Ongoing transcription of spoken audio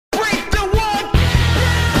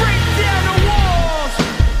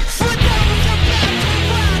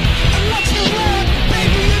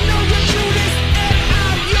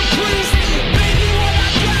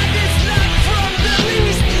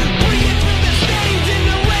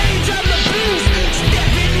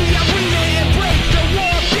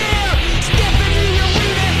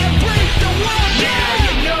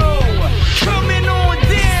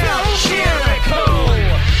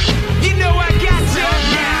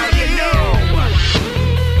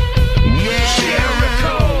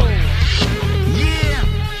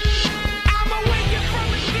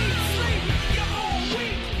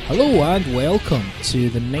and welcome to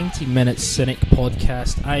the 90 Minute Cynic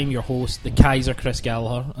podcast. I'm your host, the Kaiser Chris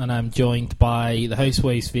Gallagher, and I'm joined by the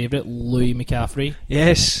housewife's favourite, Louis McCaffrey.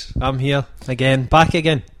 Yes, I'm here again, back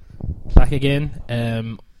again. Chris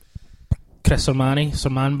Sermani,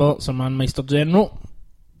 Sermanmeister General.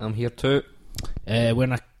 I'm here too.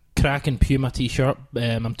 Wearing a cracking Puma t-shirt.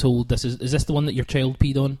 I'm told this is this the one that your child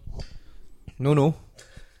peed on? No.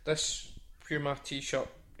 This Puma t-shirt,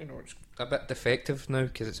 it's a bit defective now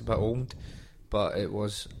because it's a bit old, but it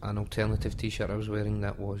was an alternative t-shirt I was wearing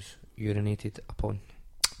that was urinated upon.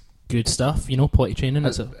 Good stuff, potty training.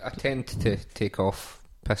 I tend to take off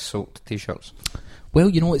piss-soaked t-shirts. Well,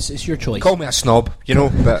 it's your choice. Call me a snob,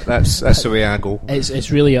 but that's the way I go. It's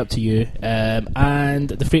really up to you. And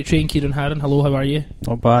the freight train, Kieran Harron, hello, how are you?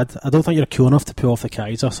 Not bad. I don't think you're cool enough to pull off the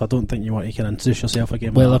Kaiser, so I don't think you want to introduce yourself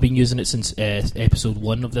again. Well, I've been using it since episode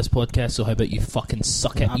 1 of this podcast, so how about you fucking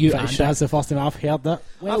suck it? That's the first time I've heard that.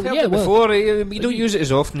 I've heard it before. You don't use it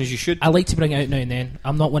as often as you should. I like to bring it out now and then.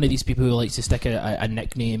 I'm not one of these people who likes to stick a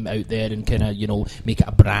nickname out there and kind of, make it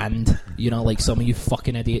a brand, like some of you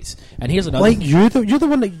fucking idiots. And here's another. Like you're the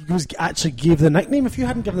one that actually gave the nickname. If you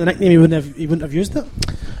hadn't given the nickname, he wouldn't have used it.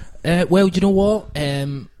 Well, do you know what?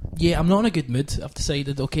 I'm not in a good mood, I've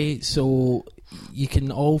decided, okay? So you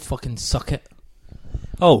can all fucking suck it.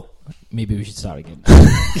 Oh. Maybe we should start again.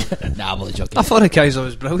 Nah, I'm only joking. I thought the Kaiser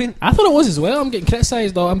was brilliant. I thought it was as well. I'm getting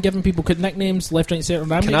criticised, though. I'm giving people good nicknames, left, right, centre,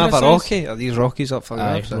 and Can I have a Rocky? Are these Rockies up for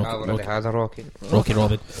grabs? I already had a Rocky. Rocky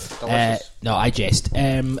Robin. No, I jest.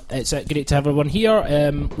 It's great to have everyone here.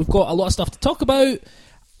 We've got a lot of stuff to talk about.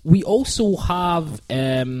 We also have...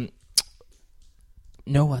 No,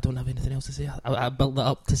 I don't have anything else to say. I built that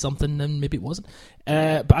up to something and maybe it wasn't.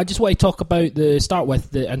 But I just want to talk about start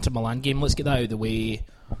with the Inter Milan game. Let's get that out of the way.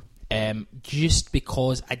 Just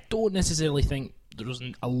because I don't necessarily think there's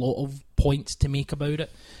a lot of points to make about it.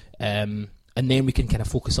 And then we can kind of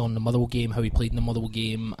focus on the Motherwell game, how we played in the Motherwell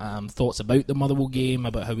game, thoughts about the Motherwell game,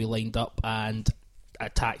 about how we lined up, and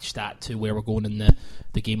attach that to where we're going in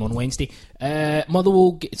the game on Wednesday. Inter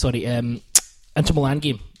Milan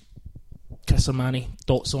game. Chris Sermani,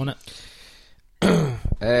 thoughts on it?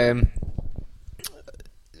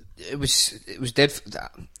 It was dead.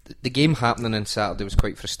 The game happening on Saturday was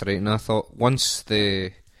quite frustrating. I thought once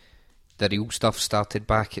the real stuff started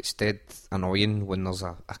back, it's dead annoying when there's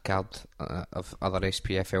a card of other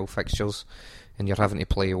SPFL fixtures and you're having to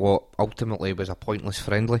play what ultimately was a pointless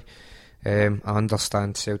friendly. I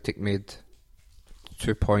understand Celtic made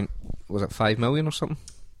 5 million or something?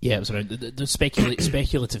 Yeah, it was around the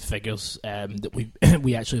speculative figures that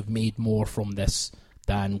we actually have made more from this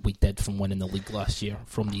than we did from winning the league last year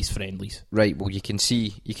from these friendlies. Right. Well, you can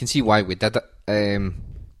see why we did it,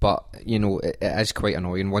 but it is quite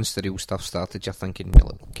annoying. Once the real stuff started, you're thinking,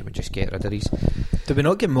 well, can we just get rid of these? Did we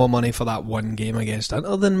not get more money for that one game against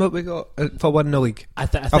Inter than what we got for winning the league? I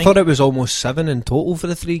thought it was almost 7 in total for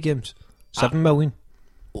the 3 games. 7 million.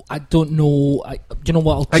 I don't know. Do you know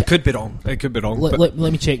what? I could be wrong. Let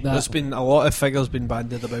me check that. There's been a lot of figures been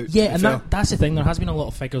bandied about. Yeah, and that's the thing. There has been a lot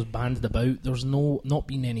of figures bandied about. There's not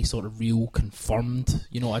been any sort of real confirmed.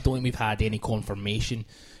 I don't think we've had any confirmation.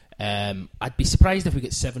 I'd be surprised if we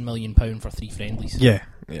get £7 million for 3 friendlies. Yeah.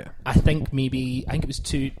 I think it was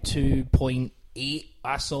 2.8.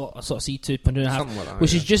 I sort of see 2.5, like that,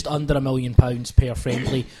 which is just under £1 million per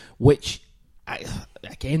friendly, which.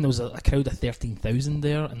 Again, there was a crowd of 13,000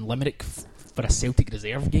 there in Limerick for a Celtic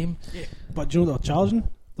reserve game. Yeah, but do you know what they're charging?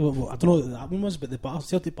 I don't know what that one was, but the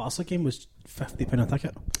Celtic Barca game was £50 a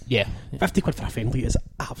ticket. Yeah. £50 for a friendly is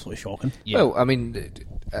absolutely shocking. Yeah. Well, I mean, it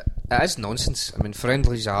is nonsense. I mean,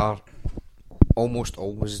 friendlies are almost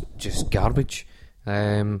always just garbage.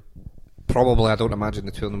 Probably, I don't imagine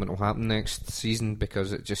the tournament will happen next season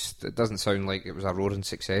because it doesn't sound like it was a roaring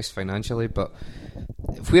success financially. But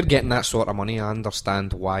if we're getting that sort of money, I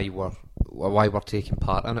understand why we're taking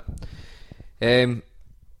part in it.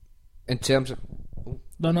 In terms of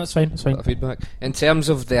no, it's fine. It's fine. Feedback. In terms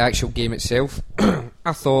of the actual game itself,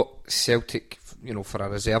 I thought Celtic, for a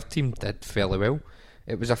reserve team, did fairly well.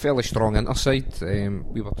 It was a fairly strong interside.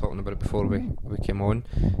 We were talking about it before we came on.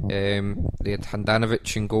 They had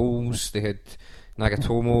Handanovic in goals. They had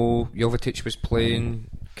Nagatomo. Jovetic was playing.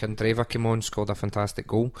 Kandreva came on, scored a fantastic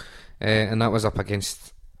goal. And that was up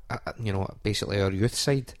against, basically our youth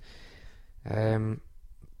side.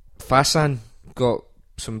 Fasan got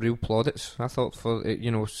some real plaudits, I thought, for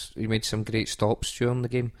he made some great stops during the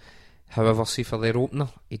game. However, see, for their opener,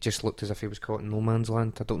 he just looked as if he was caught in no man's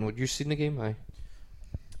land. I don't know, had you seen the game? Aye.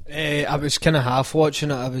 I was kind of half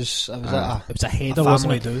watching it. I was at it was a header,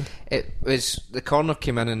 wasn't it? It was, the corner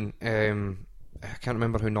came in and I can't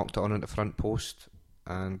remember who knocked it on at the front post.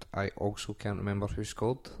 and I also can't remember who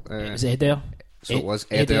scored. It was Adair. So it was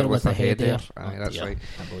Adair with a header. Aye, that's right.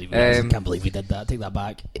 Can't believe we did that. Take that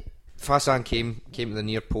back. Fasan came to the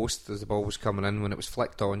near post as the ball was coming in. When it was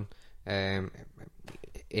flicked on,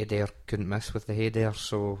 Adair couldn't miss with the header,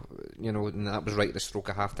 so and that was right at the stroke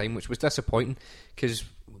of half time, which was disappointing because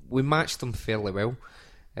we matched them fairly well.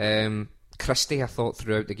 Christie, I thought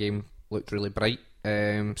throughout the game, looked really bright.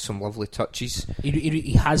 Some lovely touches.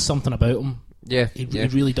 He has something about him. Yeah, he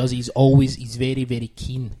really does. He's very, very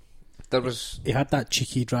keen. He had that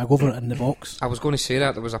cheeky drag over in the box. I was going to say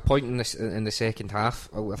that there was a point in the second half.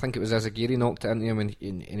 I think it was Azagiri knocked it into him, and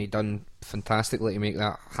he done fantastically to make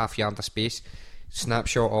that half yard of space.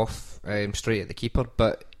 Snapshot off straight at the keeper,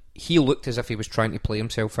 but he looked as if he was trying to play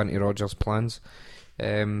himself into Rodgers' plans,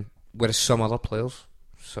 whereas some other players,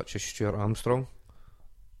 such as Stuart Armstrong,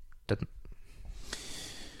 didn't.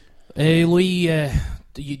 Louis,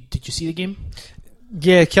 did you see the game?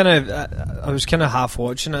 Yeah, kind of. I was kind of half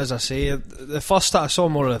watching it, as I say. I saw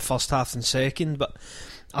more of the first half than second, but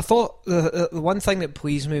I thought the one thing that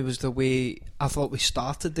pleased me was the way I thought we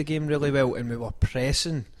started the game really well, and we were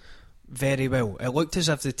pressing very well. It looked as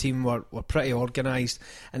if the team were pretty organised,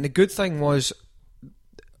 and the good thing was,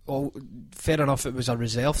 fair enough, it was a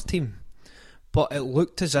reserve team, but it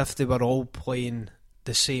looked as if they were all playing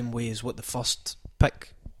the same way as what the first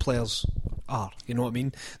pick players are. You know what I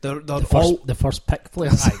mean? They're the first pick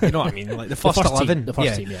players. You know what I mean? Like the first 11. The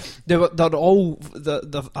first team, yeah. They're all.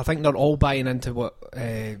 I think they're all buying into what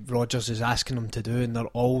Rodgers is asking them to do, and they're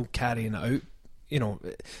all carrying it out.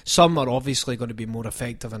 Some are obviously going to be more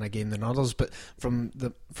effective in a game than others, but from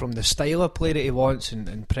the style of play that he wants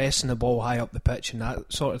and pressing the ball high up the pitch and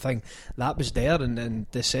that sort of thing, that was there, and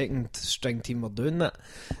the second string team were doing that.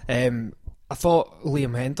 I thought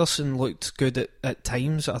Liam Henderson looked good at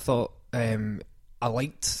times. I thought I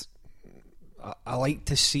liked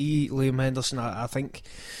to see Liam Henderson. I think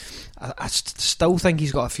I still think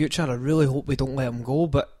he's got a future. I really hope we don't let him go,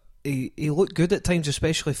 but he looked good at times,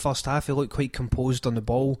 especially first half. He looked quite composed on the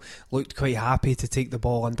ball, looked quite happy to take the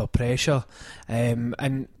ball under pressure,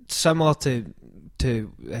 and similar to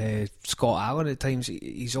Scott Allen at times,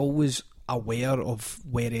 he's always aware of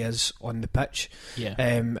where he is on the pitch. Yeah.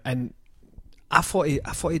 And I thought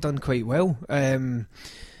he done quite well.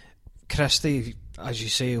 Christie, as you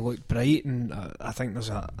say, looked bright, and I think there's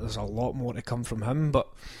a lot more to come from him. But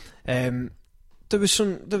there was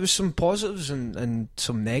some positives and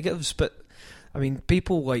some negatives. But I mean,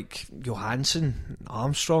 people like Johansson,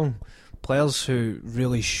 Armstrong, players who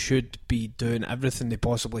really should be doing everything they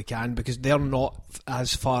possibly can, because they're not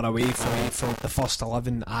as far away from the first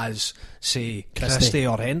 11 as, say, Christie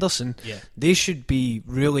or Henderson. Yeah. They should be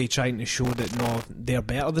really trying to show that no, they're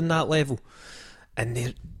better than that level,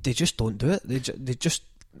 and they just don't do it.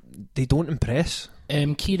 They don't impress.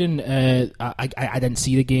 Kieran, I didn't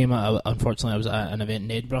see the game. Unfortunately, I was at an event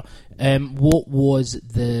in Edinburgh. What was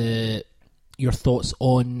your thoughts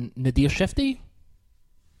on Nadir Shifty?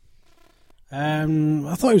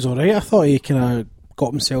 I thought he was alright. I thought he kind of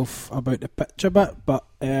got himself about the pitch a bit, but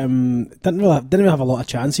didn't really have a lot of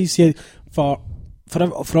chances. See, for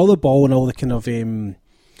all the ball and all the kind of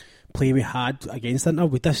play we had against Inter,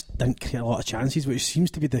 we just didn't create a lot of chances, which seems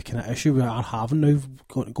to be the kind of issue we are having now,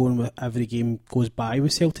 going with every game goes by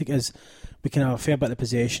with Celtic, is we can have a fair bit of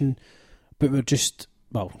possession, but we're just,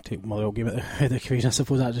 take Motherwell game out of the equation, I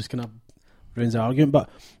suppose that just kind of ruins the argument, but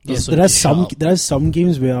there is some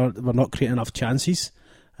games where we're not creating enough chances,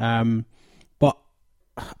 but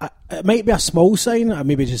it might be a small sign,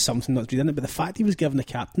 maybe just something that's reading it, but the fact he was given the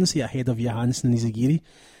captaincy ahead of Johansson and Izagiri,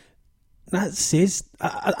 that says,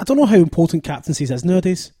 I don't know how important captaincy is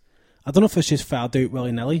nowadays. I don't know if it's just fired out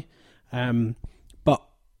willy-nilly, but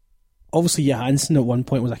obviously Johansson at one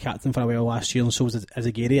point was a captain for a while last year, and so was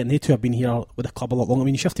Izagiri, and they two have been here with the club a lot longer. I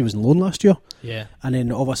mean, Shifty was on loan last year, yeah, and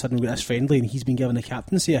then all of a sudden we got this friendly, and he's been given the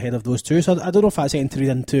captaincy ahead of those two. So I don't know if that's anything to read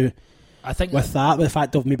into. I think with the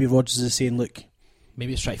fact of maybe Rodgers is saying, look,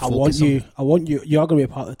 maybe it's trying to focus I want you. You are going to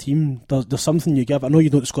be a part of the team. There's something you give. I know you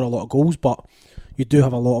don't score a lot of goals, but you do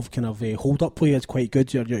have a lot of kind of hold up play. It's quite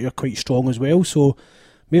good. You're quite strong as well. So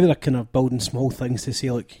maybe they're kind of building small things to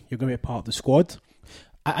say, like, you're going to be a part of the squad.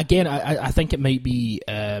 Again, I think it might be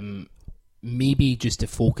maybe just to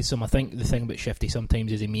focus him. I think the thing about Shifty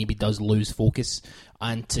sometimes is he maybe does lose focus,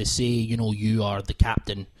 and to say, you are the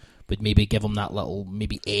captain would maybe give him that little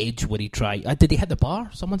maybe edge where he tried. Did he hit the bar?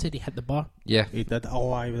 Someone said he hit the bar. Yeah, he did.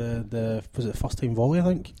 Was it the first time volley? I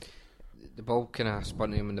think the ball kind of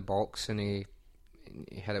spun him in the box, and he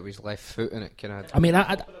hit it with his left foot, and it kind of. I mean, I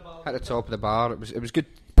hit the top of the bar. It was good.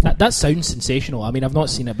 That sounds sensational. I mean, I've not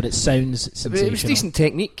seen it, but it sounds sensational. It was decent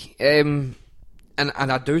technique. And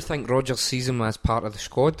and I do think Rodgers sees him as part of the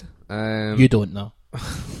squad. You don't know.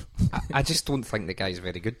 I just don't think the guy's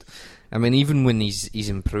very good. I mean, even when he's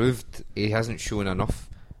improved, he hasn't shown enough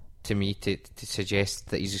to me to suggest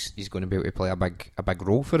that he's going to be able to play a big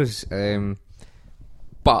role for us.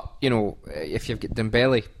 But you know, if you've got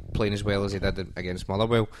Dembele playing as well as he did against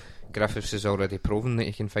Motherwell, Griffiths has already proven that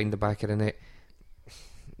he can find the back of the net.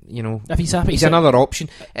 You know, If he's happy, he's another option.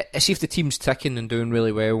 See if the team's ticking and doing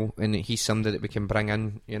really well, and he's somebody that we can bring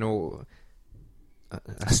in. You know,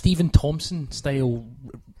 a Stephen Thompson style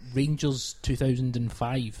Rangers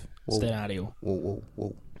 2005 scenario.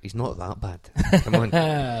 Whoa! He's not that bad. Come on.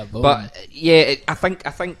 But yeah, I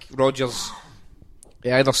think Rodgers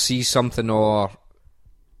either sees something or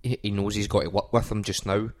he knows he's got to work with him just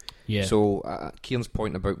now. Yeah. So Kieran's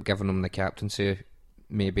point about giving him the captaincy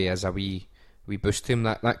maybe as a wee boost to him,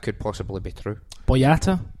 that could possibly be true.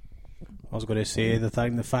 Boyata. I was going to say the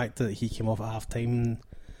fact that he came off at half time,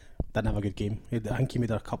 didn't have a good game. I think he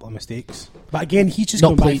made a couple of mistakes. But again, he's just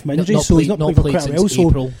come back from injury, so he's not played for quite a while.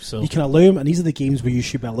 April, so you can allow him, and these are the games where you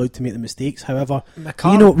should be allowed to make the mistakes. However,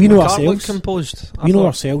 we know ourselves. Composed. We know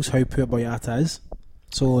ourselves how poor Boyata is.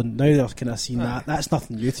 So now they're kind of seeing that. That's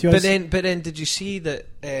nothing new to us. But then, did you see that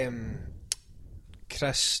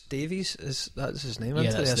Chris Davies, that's his name?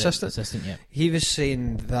 Yeah, that's the assistant. Yeah. He was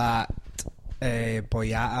saying that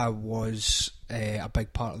Boyata was a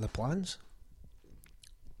big part of the plans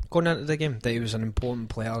going into the game. That he was an important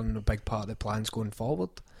player and a big part of the plans going forward.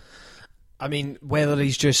 I mean, whether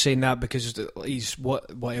he's just saying that because he's what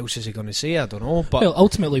else is he going to say? I don't know. But well,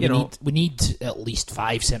 ultimately, we need at least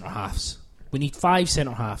 5 centre halves. We need 5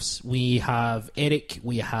 centre halves. We have Eric,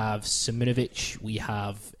 we have Simunovic, we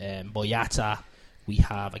have Boyata, we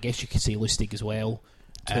have, I guess you could say Lustig as well.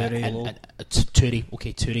 Turi.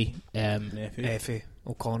 Okay, Turi. Effie,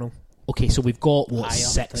 O'Connell. Okay, so we've got Ayer,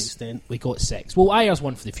 6. We got 6. Well, Ayer's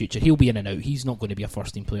one for the future. He'll be in and out. He's not going to be a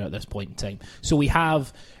first team player at this point in time. So we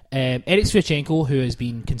have Eric Sviatchenko, who has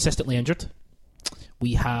been consistently injured.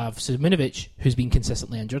 We have Simunovic, who's been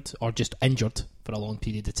consistently injured, or just injured for a long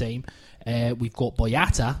period of time. We've got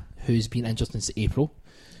Boyata, who's been injured since April.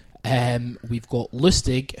 We've got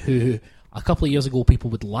Lustig, who a couple of years ago people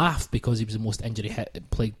would laugh because he was the most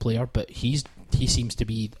injury-plagued player, but he seems to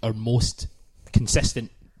be our most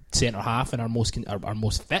consistent centre half and our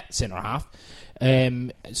most fit centre half.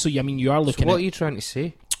 So I mean, you are looking. So what are you trying to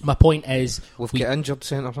say? My point is, we've got injured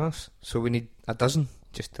centre halves, so we need a dozen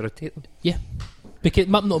just to rotate them. Yeah. Because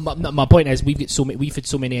my point is, we've had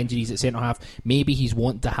so many injuries at centre half. Maybe he's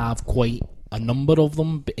wanting to have quite a number of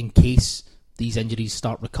them, but in case these injuries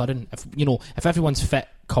start recurring. If everyone's fit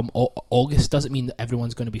come August, doesn't mean that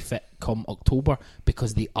everyone's going to be fit come October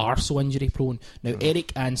because they are so injury prone. Now,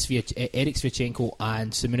 Eric Sviatchenko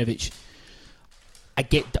and Simunovic, I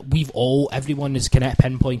get that everyone has kind of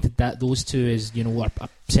pinpointed that those two is our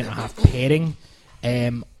centre half pairing.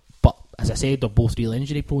 But as I said, they're both real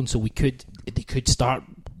injury prone, so they could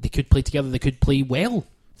play together, they could play well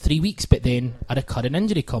 3 weeks, but then a recurring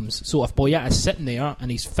injury comes. So if Boyata is sitting there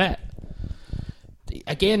and he's fit,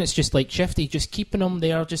 again, it's just like Shifty, just keeping him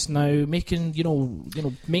there just now, making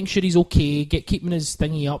making sure he's okay, keeping his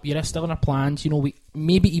thingy up. You're still in our plans. We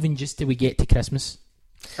maybe even just till we get to Christmas.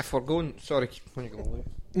 If we're going, sorry, when you going?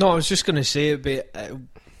 No, I was just going to say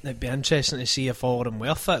it'd be interesting to see if all of them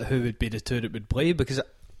were fit, who would be the two that would play, because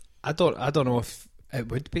I don't know if it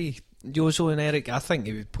would be Jozo and Eric. I think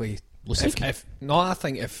he would play. I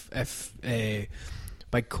think if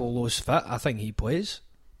Big Colo's fit, I think he plays.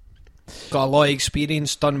 Got a lot of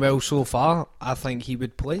experience, done well so far. I think he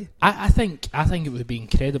would play. I think it would be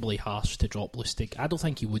incredibly harsh to drop Lustig. I don't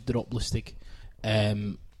think he would drop Lustig.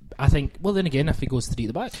 I think. Well, then again, if he goes 3 at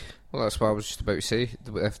the back. Well, that's what I was just about to say.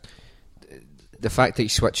 If the fact that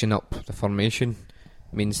he's switching up the formation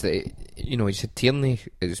means that he's had Tierney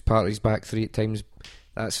as part of his back 3 at times.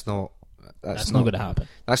 That's not going to happen.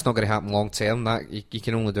 That's not going to happen long term. That you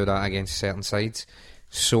can only do that against certain sides.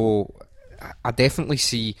 So I definitely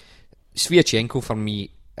see Sviatchenko for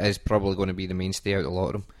me is probably going to be the mainstay out of a lot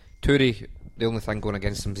of them. Turi, the only thing going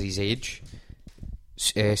against him is his age.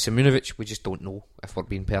 Simunovic, we just don't know, if we're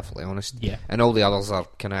being perfectly honest. Yeah. And all the others are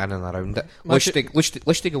kind of in and around it.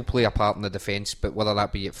 Lustig will play a part in the defence, but whether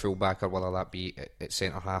that be at full back or whether that be at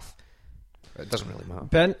centre half, it doesn't really matter.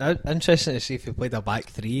 But interesting to see if he played a back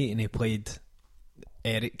 3 and he played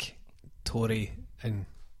Eric, Tory and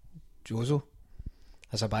Jozo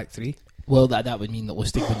as a back 3. Well, that would mean that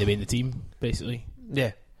Lustig wouldn't be in the team, basically.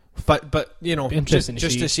 Yeah. But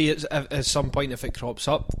just to see it at some point if it crops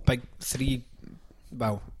up, big 3.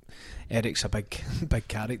 Well, Eric's a big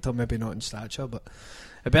character, maybe not in stature, but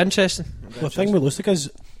it'd be interesting. The thing with Lustig is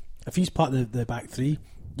if he's part of the back three,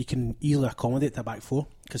 you can easily accommodate the back four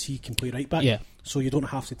because he can play right back. Yeah. So you don't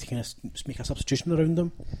have to kind of make a substitution around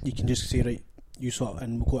him. You can just say, right, you sort of,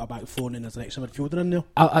 and we'll go to a back four, and then there's an extra midfielder in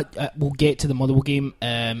there. We'll get to the Motherwell game.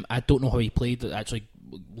 I don't know how he played. Actually,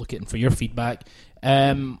 looking for your feedback.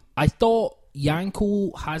 I thought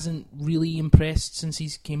Yanko hasn't really impressed since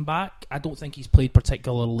he's came back. I don't think he's played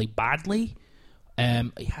particularly badly.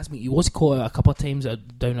 He was caught out a couple of times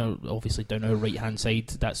down our right hand side.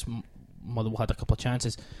 That's Motherwell had a couple of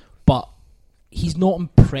chances, but he's not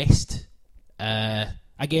impressed.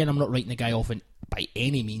 Again, I'm not writing the guy off by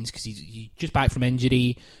any means because he's just back from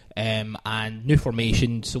injury and new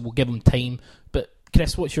formation, so we'll give him time. But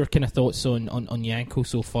Chris, what's your kind of thoughts on Yanko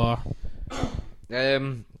so far?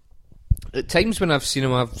 At times when I've seen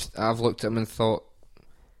him, I've looked at him and thought,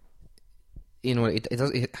 he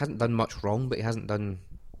hasn't done much wrong, but he hasn't done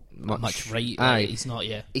much right. Aye, he's not.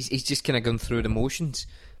 Yeah, he's just kind of gone through the motions.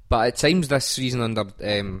 But at times this season under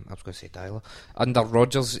I was going to say Tyler, under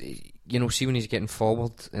Rodgers, see when he's getting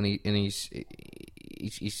forward and he's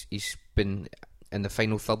been in the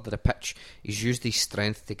final third of the pitch, he's used his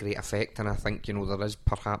strength to great effect, and I think there is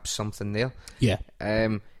perhaps something there. Yeah.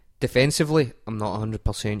 Defensively, I'm not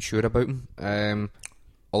 100% sure about him.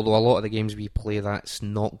 Although a lot of the games we play, that's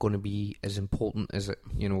not going to be as important as it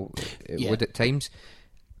would at times.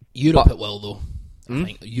 Europe it will though. I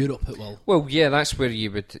think Europe it will. Well, yeah, that's where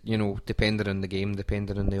you would, depending on the game,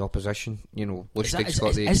 depending on the opposition, Lustig's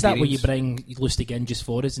got the experience. Is that where you bring Lustig in just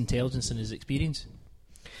for his intelligence and his experience?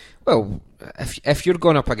 Well, if you're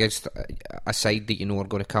going up against a side that are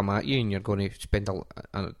going to come at you and you're going to spend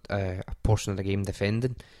a portion of the game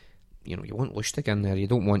defending, you want Lustig in there. You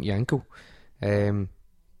don't want Yanko.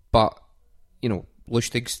 But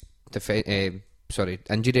Lustig's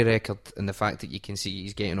injury record and the fact that you can see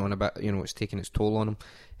he's getting on a bit, it's taking its toll on him.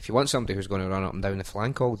 If you want somebody who's going to run up and down the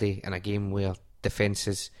flank all day in a game where defence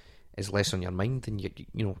is less on your mind, then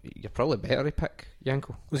you're probably better to pick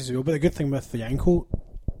Yanko. But the good thing with Yanko,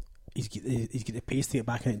 he's got the pace to get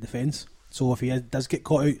back into defence. So if he does get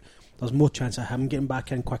caught out, there's more chance of him getting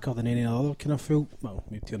back in quicker than any other kind of fool. Well,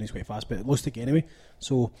 maybe Tierney's quite fast, but Lustig anyway.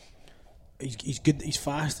 So he's good. He's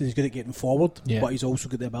fast and he's good at getting forward, but he's also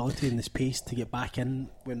got the ability and the space to get back in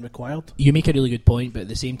when required. You make a really good point, but at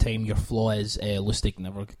the same time, your flaw is Lustig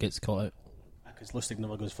never gets caught out. Because Lustig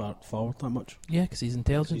never goes forward that much. Yeah, because he's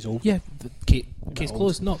intelligent. He's old. Yeah, case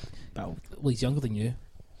closed. Not well. He's younger than you.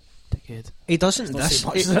 Dickhead. He doesn't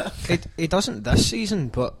he doesn't this season,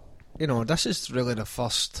 but this is really the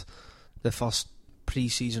first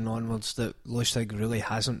pre-season onwards that Lustig really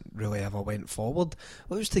hasn't really ever went forward.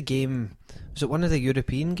 What was the game? Was it one of the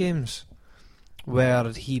European games where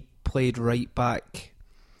he played right back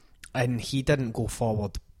and he didn't go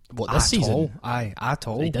forward? What, this season? All? Aye, at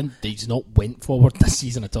all. He didn't. He's not went forward this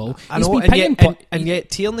season at all. I know, and yet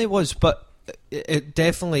Tierney was, but it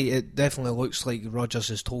definitely looks like Rodgers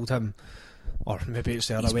has told him, or maybe it's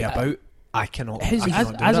the other way about. I cannot do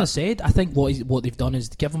that. I said, I think what they've done is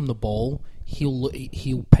give him the ball. He'll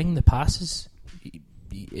ping the passes.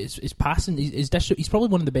 His passing. He's probably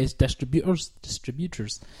one of the best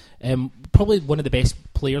distributors. Probably one of the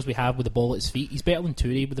best players we have with the ball at his feet. He's better than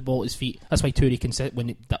Toure with the ball at his feet. That's why Toure can sit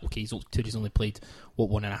Toure's only played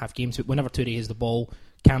 1.5 games. But whenever Toure has the ball,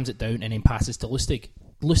 cams it down and then passes to Lustig.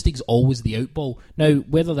 Lustig's always the out ball. Now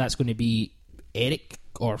whether that's going to be Eric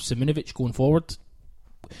or Simunovic going forward,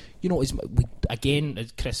 again,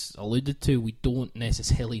 as Chris alluded to, we don't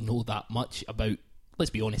necessarily know that much about,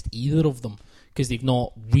 let's be honest, either of them, because they've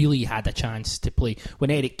not really had a chance to play.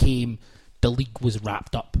 When Eric came, the league was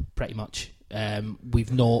wrapped up pretty much. There's going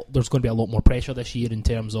to be a lot more pressure this year in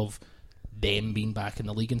terms of them being back in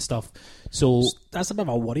the league and stuff. So that's a bit of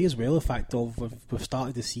a worry as well, the fact of we've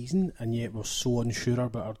started the season and yet we're so unsure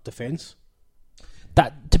about our defence.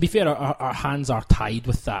 That, to be fair, our hands are tied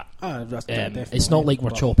with that. It's not like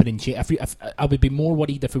we're chopping and changing. I would be more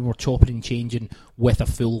worried if we were chopping and changing with a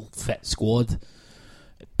full fit squad.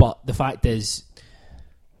 But the fact is,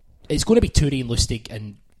 it's going to be Toure and Lustig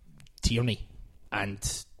and Tierney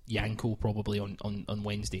and Yanko probably on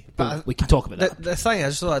Wednesday. But we can talk about that. The thing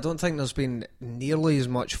is, though, I don't think there's been nearly as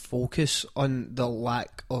much focus on the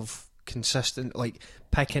lack of consistent,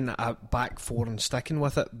 picking a back four and sticking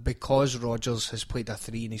with it, because Rodgers has played a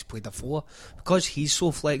 3 and he's played a 4, because he's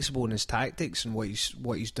so flexible in his tactics and what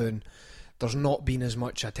he's doing. There's not been as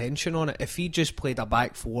much attention on it. If he just played a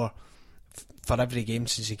back 4 for every game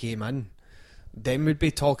since he came in, then we'd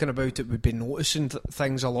be talking about it, we'd be noticing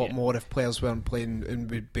things a lot more if players weren't playing, and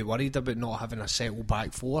we'd be worried about not having a settled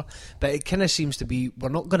back four. But it kind of seems to be we're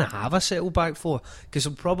not going to have a settled back four, because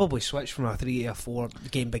we'll probably switch from a 3 to a 4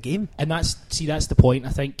 game by game. And that's the point. I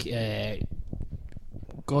think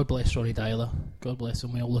God bless Ronnie Dyler. God bless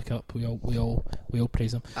him. We all look up. We all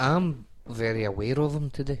praise him. I'm very aware of them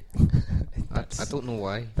today. I don't know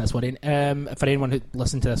why. That's worrying. For anyone who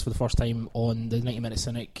listened to this for the first time, on the 90 Minute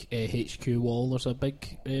Cynic HQ wall, there's a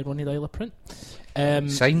big Ronnie Dyler print.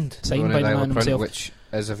 Signed Ronnie by the Dyler man print, himself, which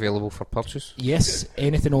is available for purchase. Yes,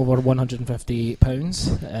 anything over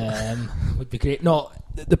 £150 would be great. No,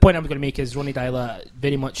 the point I'm going to make is Ronnie Dyler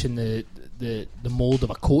very much in the mould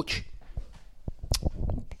of a coach.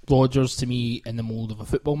 Rodgers, to me, in the mould of a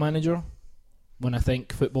football manager. When I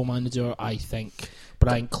think football manager, I think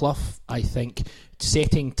Brian Clough. I think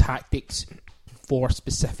setting tactics for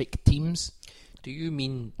specific teams. Do you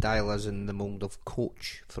mean Dial as in the mould of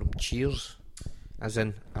Coach from Cheers? As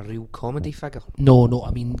in a real comedy figure? No, I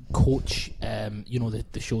mean Coach. You know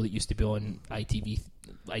the show that used to be on ITV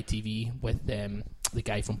with the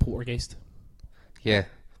guy from Poltergeist. Yeah,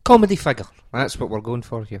 comedy figure. That's what we're going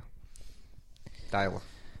for here. Dial.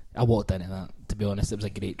 I walked into that, to be honest. It was a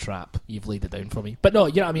great trap. You've laid it down for me. But no,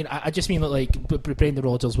 you know what I mean? I just mean that, like, Brendan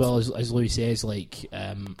Rodgers, well, as Louis says, like,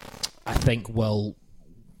 I think will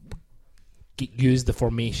use the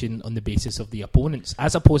formation on the basis of the opponents,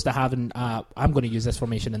 as opposed to having, I'm going to use this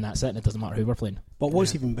formation and that's it, and it doesn't matter who we're playing. But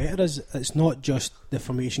what's even better is it's not just the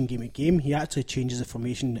formation game at game. He actually changes the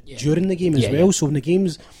formation during the game as well. Yeah. So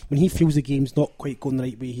when he feels the game's not quite going the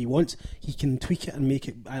right way he wants, he can tweak it and make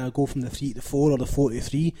it either go from the 3 to 4 or the 4 to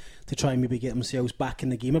 3 to try and maybe get themselves back in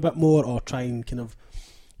the game a bit more, or try and kind of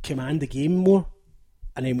command the game more.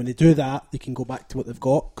 And then when they do that, they can go back to what they've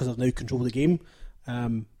got, because they've now controlled the game.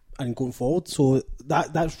 And going forward, so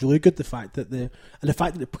that's really good. The fact that the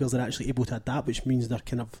players are actually able to adapt, which means they're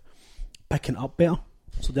kind of picking up better.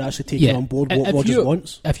 So they're actually taking on board what Rodgers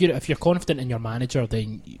wants. If you're confident in your manager,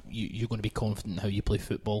 then you're going to be confident in how you play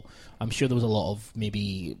football. I'm sure there was a lot of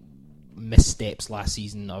maybe missteps last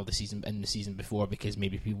season or the season before, because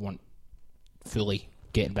maybe people weren't fully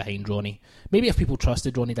getting behind Ronnie. Maybe if people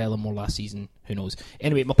trusted Ronnie Dyler more last season, who knows?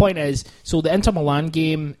 Anyway, my point is, so the Inter Milan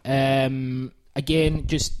game. Again,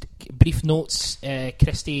 just brief notes.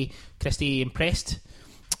 Christie impressed.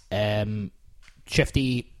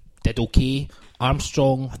 Shifty did okay.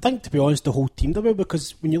 Armstrong, I think, to be honest, the whole team did well,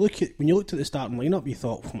 because when you looked at the starting lineup, you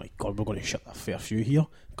thought, oh my god, we're going to shut a fair few here,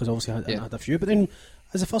 because obviously I had a few. But then,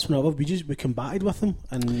 as the first one over, we combated with them,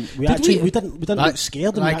 and we didn't look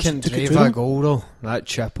scared. And I can drive a goal though. That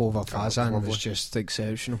chip over Fazan was just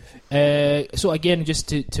exceptional. So again, just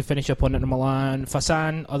to finish up on Inter Milan,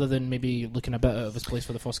 Fazan, other than maybe looking a bit out of his place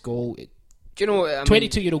for the first goal, do you know,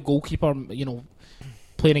 22-year-old goalkeeper, you know,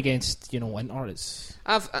 playing against, you know, Inter, it's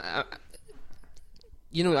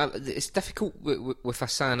it's difficult with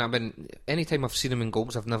Fazan. I mean, anytime I've seen him in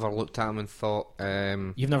goals, I've never looked at him and thought,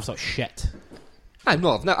 you've never thought shit.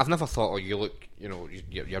 No, I've never thought, you look, you know,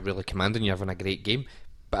 you're really commanding, you're having a great game.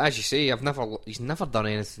 But as you say, he's never done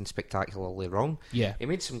anything spectacularly wrong. Yeah, he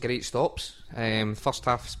made some great stops, first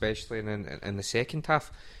half especially, and in the second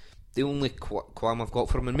half. The only qualm I've got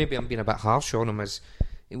for him, and maybe I'm being a bit harsh on him, is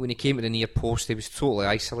when he came to the near post, he was totally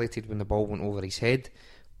isolated when the ball went over his head.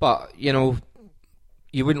 But you know,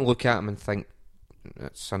 you wouldn't look at him and think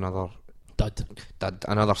it's another dud,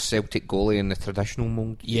 another Celtic goalie in the traditional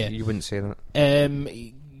mould. Yeah, you wouldn't say that.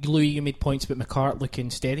 Louis, you made points about McCart looking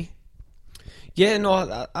steady. Yeah,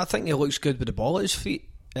 no, I think he looks good with the ball at his feet.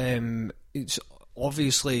 It's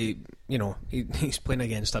obviously, you know, he's playing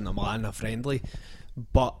against Inter Milan, a friendly,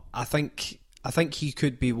 but I think he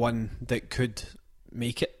could be one that could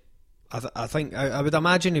make it. I think I would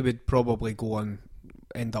imagine he would probably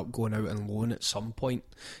end up going out on loan at some point,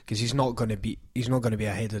 because he's not going to be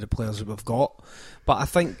ahead of the players that we've got. But I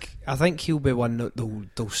think he'll be one that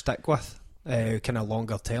they'll stick with kind of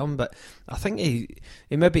longer term. But I think he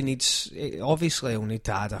maybe needs, obviously he'll need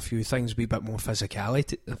to add a few things, a wee bit more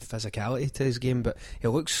physicality to his game. But he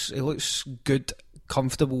looks good,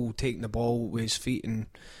 comfortable taking the ball with his feet, and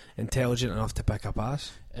intelligent enough to pick a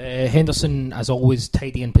pass. Henderson, as always,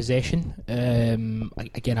 tidy in possession.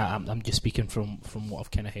 Again, I'm just speaking from what I've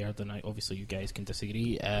kind of heard, and obviously you guys can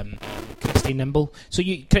disagree. Christie nimble. So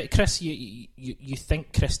Chris, you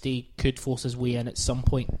think Christie could force his way in at some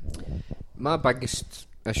point? My biggest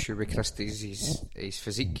issue with Christie is his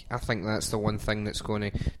physique. I think that's the one thing that's going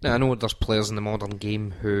to. Now I know there's players in the modern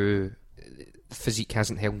game who physique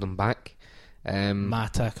hasn't held them back.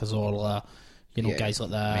 Mata, Cazorla. You know, guys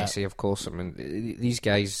like that. Messi, of course. I mean, these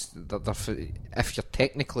guys, if you're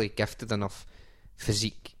technically gifted enough,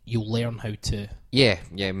 physique. You'll learn how to. Yeah,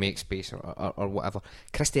 make space or whatever.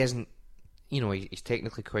 Christie isn't, he's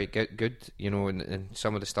technically quite good, and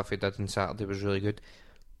some of the stuff he did on Saturday was really good.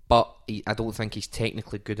 But I don't think he's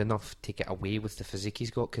technically good enough to get away with the physique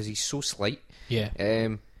he's got because he's so slight. Yeah.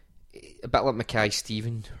 A bit like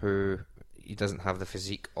Mackay-Steven, who he doesn't have the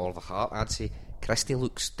physique or the heart, I'd say. Christie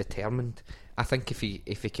looks determined. I think if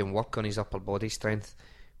he can work on his upper body strength,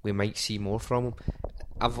 we might see more from him.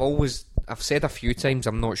 I've said a few times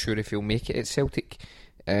I'm not sure if he'll make it at Celtic.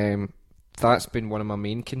 That's been one of my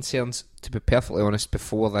main concerns. To be perfectly honest,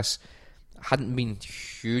 before this, I hadn't been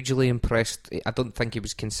hugely impressed. I don't think he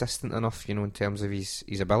was consistent enough, in terms of his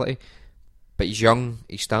ability. But he's young,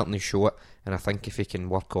 he's starting to show it, and I think if he can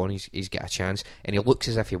work on, he's got a chance. And he looks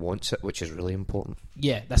as if he wants it, which is really important.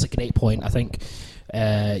 Yeah, that's a great point. I think,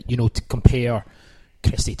 to compare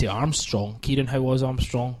Christie to Armstrong. Kieran, how was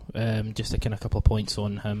Armstrong? Just a kind of couple of points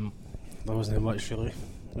on him. There wasn't much really.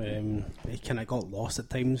 He kind of got lost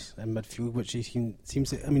at times in midfield, which he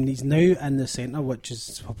seems to. I mean, he's now in the centre, which is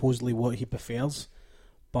supposedly what he prefers,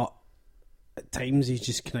 but at times he's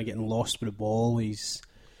just kind of getting lost with the ball. He's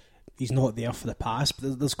not there for the pass.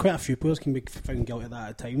 But there's quite a few players can be found guilty of that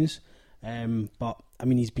at times. But I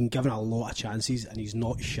mean, he's been given a lot of chances and he's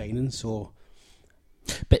not shining. So,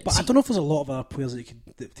 but I don't know if there's a lot of other players that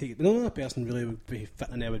could take it. The only other person really would be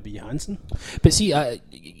fitting in there would be Johansson. But see,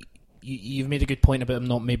 you've made a good point about him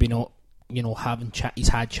not having he's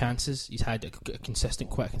had chances. He's had quite a consistent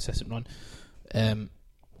run.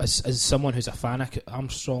 As someone who's a fan of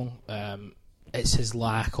Armstrong, it's his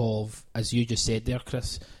lack of, as you just said there,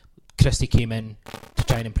 Chris. Christie came in to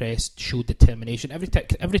try and impress, showed determination.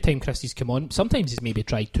 Every time Christie's come on, sometimes he's maybe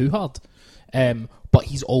tried too hard, but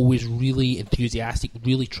he's always really enthusiastic,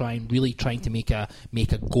 really trying to make a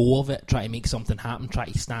go of it, try to make something happen, try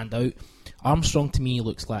to stand out. Armstrong to me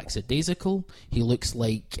looks lackadaisical. He looks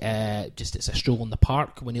like just it's a stroll in the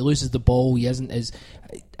park. When he loses the ball, he isn't as.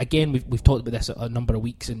 Again, we've talked about this a number of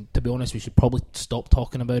weeks, and to be honest, we should probably stop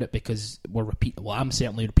talking about it because we're repeating. Well, I'm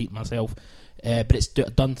certainly repeating myself, but it's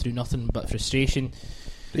done through nothing but frustration.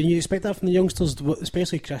 And you expect that from the youngsters,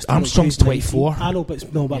 especially Christie. Armstrong's 24. I know, but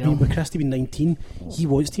I mean, with Christie being 19, he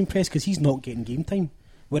wants to impress because he's not getting game time.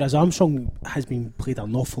 Whereas Armstrong has been played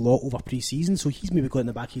an awful lot over pre-season, so he's maybe got in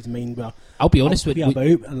the back of his mind where I'll be honest with you,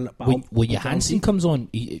 when Johansson comes on,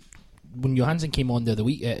 when Johansson came on the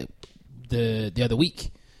other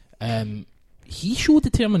week, he showed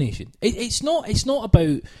determination. It's not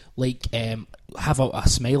about have a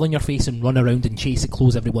smile on your face and run around and chase it,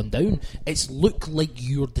 close everyone down. It's look like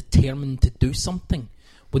you're determined to do something.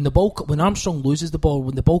 When Armstrong loses the ball,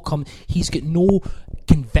 when the ball comes, he's got no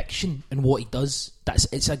conviction in what he does.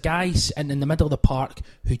 It's a guy sitting in the middle of the park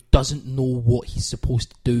who doesn't know what he's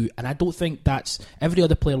supposed to do, and I don't think that's every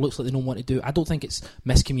other player looks like they know what to do. I don't think it's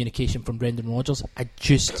miscommunication from Brendan Rodgers. I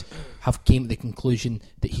just have came to the conclusion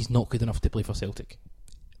that he's not good enough to play for Celtic.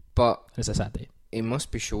 But it's a sad day. He must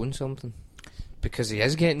be showing something because he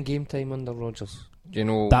is getting game time under Rodgers.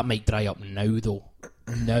 That might dry up now, though.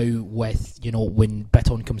 Now with when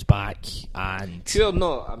Bitton comes back and sure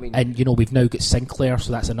not. I mean, and we've now got Sinclair,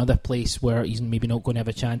 so that's another place where he's maybe not going to have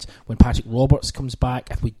a chance. When Patrick Roberts comes back,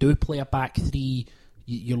 if we do play a back three,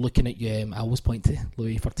 you're looking at I always point to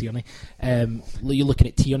Louis for Tierney. You're looking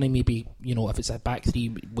at Tierney maybe if it's a back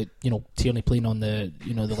three with Tierney playing on the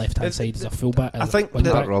the left hand side as a fullback. I think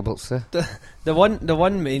Roberts the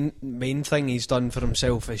one main thing he's done for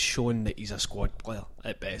himself is showing that he's a squad player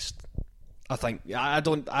at best. I think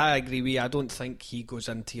I agree with you. I don't think he goes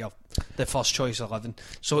into the first choice 11.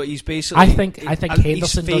 So he's basically. I think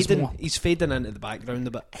Henderson does more. He's fading into the background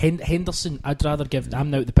a bit. Henderson, I'd rather give. I'm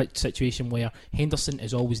now at the pitch situation where Henderson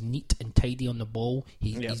is always neat and tidy on the ball.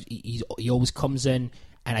 He always comes in,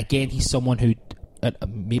 and again he's someone who.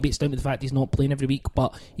 Maybe it's down to the fact he's not playing every week,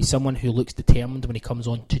 but he's someone who looks determined when he comes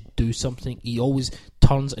on to do something. He always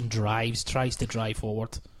turns and tries to drive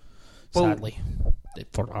forward. Sadly,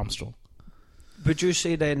 for Armstrong. Would you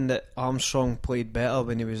say then that Armstrong played better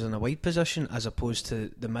when he was in a wide position as opposed to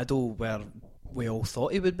the middle where we all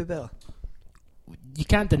thought he would be better? You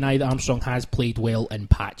can't deny that Armstrong has played well in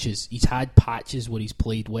patches. He's had patches where he's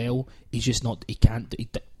played well. He's just not. He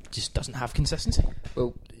just doesn't have consistency.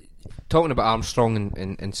 Well, talking about Armstrong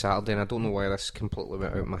in Saturday, and I don't know why this completely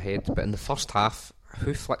went out of my head, but in the first half,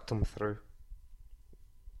 who flicked him through?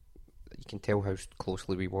 You can tell how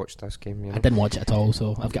closely we watched this game. I didn't watch it at all,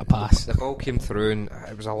 so I've got a pass. The ball came through and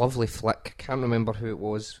it was a lovely flick. I can't remember who it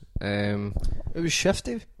was. It was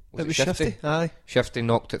Shifty. It was Shifty. Aye. Shifty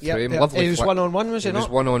knocked it through him. Lovely It was flick. 1-on-1, was it not?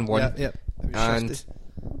 It was 1-on-1. Yeah. It was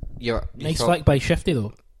Shifty. Nice flick by Shifty,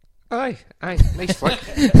 though. Aye, nice flick.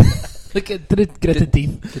 Look at the gritted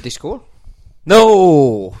teeth. Did they score?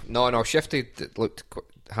 No. Shifty looked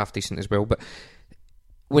half decent as well, but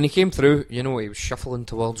when he came through, he was shuffling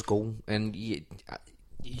towards goal, and you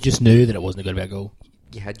just knew that it wasn't going to be a goal.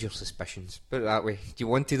 You had your suspicions, put it that way. You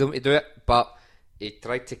wanted them to do it, but he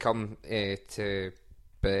tried to come to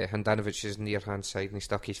Handanovic's near hand side, and he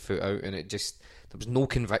stuck his foot out, and there was no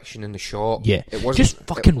conviction in the shot. Yeah, it wasn't just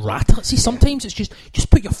fucking rattle it. See, sometimes it's just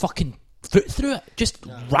put your fucking foot through it, just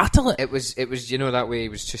rattle it. It was that way. He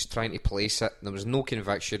was just trying to place it. There was no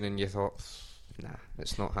conviction, and you thought, nah,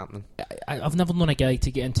 it's not happening. I've never known a guy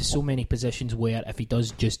to get into so many positions where if he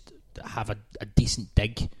does just have a decent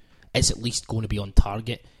dig, it's at least going to be on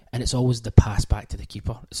target, and it's always the pass back to the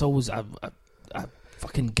keeper. It's always a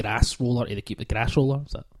fucking grass roller to the keeper. Grass roller?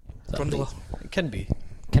 Is that it can be.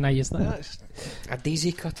 Can I use that? A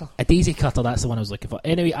daisy cutter. A daisy cutter, that's the one I was looking for.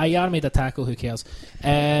 Anyway, Ayar made a tackle, who cares?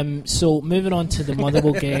 So, moving on to the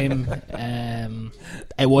Motherwell game,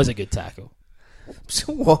 it was a good tackle.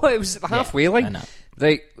 So what? It was the halfway line.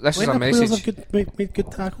 Right, this is a message. Made good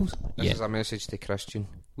tackles. This is a message to Christian.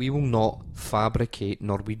 We will not fabricate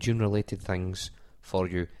Norwegian-related things for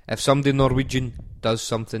you. If somebody Norwegian does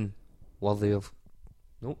something worthy of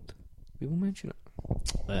note, we will mention it.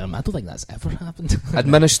 I don't think that's ever happened.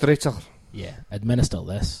 Administrator. Yeah, administer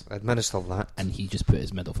this. Administer that. And he just put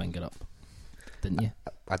his middle finger up. Didn't you?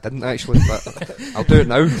 I didn't actually, but I'll do it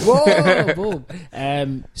now. Whoa!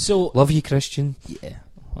 So love you, Christian. Yeah,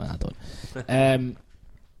 well, I don't.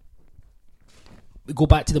 We go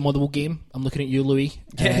back to the Motherwell game. I'm looking at you, Louis.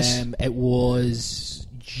 Yes. It was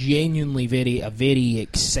genuinely a very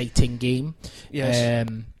exciting game. Yes.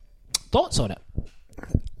 Thoughts on it?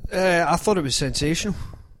 I thought it was sensational.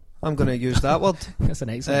 I'm going to use that word. That's an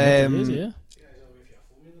excellent word to use, yeah.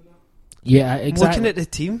 Yeah, exactly. Looking at the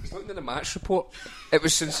team, looking at the match report, it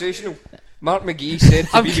was sensational. Mark McGee said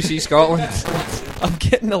to BBC Scotland. I'm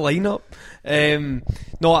getting the lineup.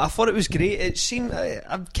 No, I thought it was great. It seemed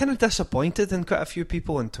I'm kind of disappointed in quite a few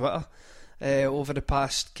people on Twitter over the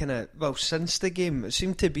past since the game. It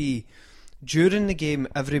seemed to be during the game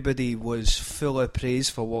everybody was full of praise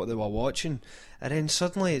for what they were watching, and then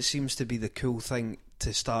suddenly it seems to be the cool thing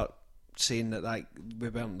to start saying that we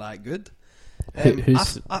weren't that good.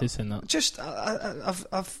 Who's saying that? Just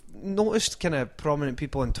I've noticed kind of prominent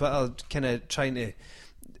people on Twitter kind of trying to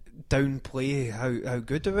downplay how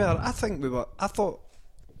good we were. I thought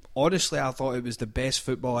it was the best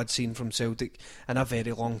football I'd seen from Celtic in a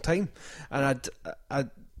very long time, and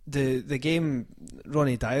the game,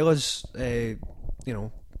 Ronnie Dyler's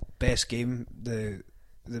best game, the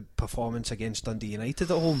performance against Dundee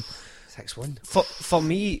United at home, 6-1.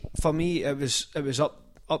 For me it was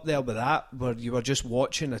up there with that, where you were just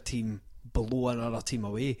watching a team below another team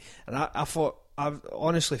away, and I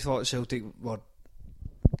honestly thought Celtic were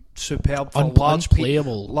superb for large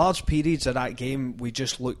periods of that game. We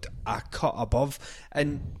just looked a cut above,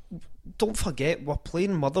 and don't forget we're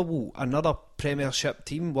playing Motherwell, another Premiership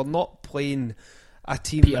team. We're not playing a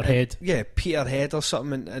team Peterhead or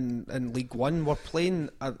something in League One. We're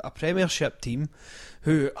playing a Premiership team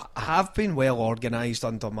who have been well organised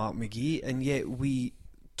under Mark McGee, and yet we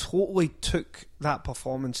totally took that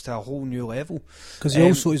performance to a whole new level. Because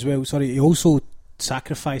he also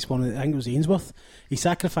sacrificed one of I think it was Ainsworth. He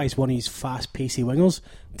sacrificed one of his fast pacey wingers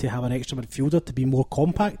to have an extra midfielder to be more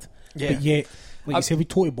compact. Yeah. But yet, like you said, we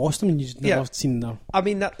totally bossed him, and you just never seen them. I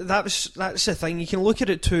mean, that's the thing. You can look at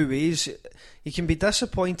it two ways. You can be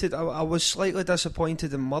disappointed. I was slightly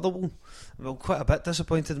disappointed in Motherwell. Well, quite a bit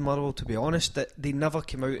disappointed in Motherwell, to be honest, that they never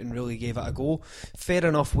came out and really gave it a go. Fair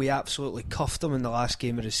enough, we absolutely cuffed them in the last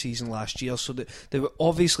game of the season last year, so they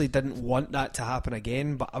obviously didn't want that to happen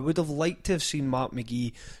again, but I would have liked to have seen Mark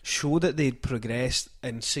McGee show that they'd progressed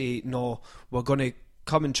and say, no, we're going to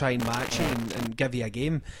come and try and match you and give you a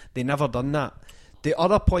game. They never done that. The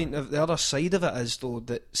other side of it is, though,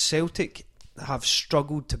 that Celtic have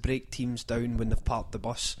struggled to break teams down when they've parked the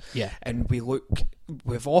bus. Yeah. And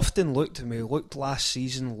we've often looked, and we looked last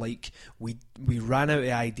season like we ran out of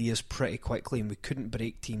ideas pretty quickly and we couldn't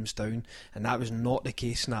break teams down, and that was not the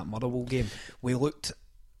case in that Motherwell game. We looked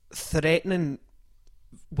threatening,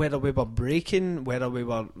 whether we were breaking, whether we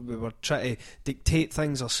were trying to dictate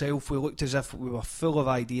things ourselves. We looked as if we were full of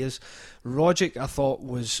ideas. Rogic, I thought,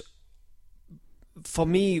 was, for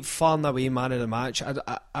me, far and away man of the match.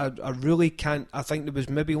 I really can't. I think there was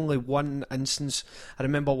maybe only one instance. I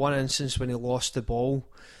remember one instance when he lost the ball.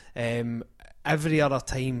 Every other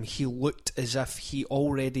time he looked as if he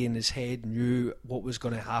already in his head knew what was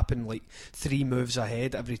going to happen, like 3 moves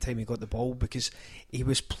ahead every time he got the ball, because he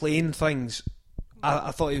was playing things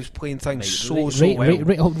I thought he was playing things so well.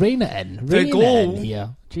 Rein it in. The goal,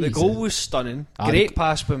 here. The goal was stunning. Great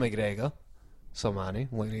pass by McGregor. Samani,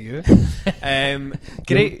 looking at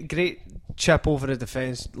you. Great chip over the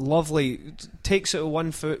defence. Lovely. Takes it with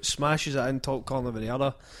 1 foot, smashes it in top corner with the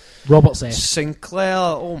other. Roberts Sinclair,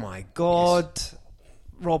 oh my God. Yes.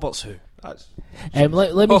 Roberts who?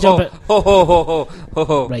 Let me jump it.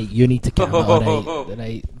 Right, you need to calm it.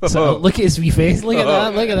 Right. So look at his wee face. Look at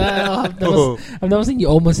that. I've never seen you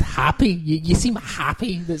almost happy. You seem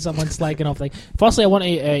happy that someone's slagging off. Like, firstly, I want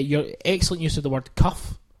to your excellent use of the word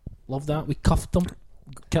cuff. Love that. We cuffed them.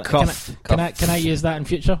 Can I use that in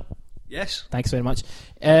future? Yes. Thanks very much.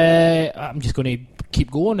 I'm just going to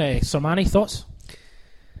keep going. Sir Manny, thoughts?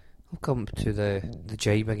 I'll come to the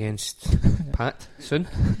jibe against Pat soon.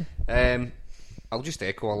 I'll just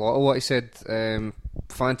echo a lot of what he said.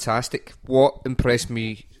 Fantastic. What impressed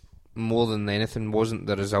me more than anything wasn't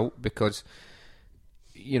the result, because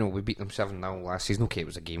we beat them 7-0 last season. Okay, it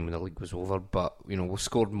was a game when the league was over, but we've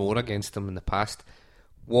scored more against them in the past.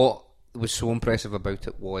 What was so impressive about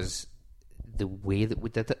it was the way that we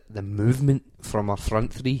did it, the movement from our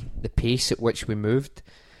front three, the pace at which we moved,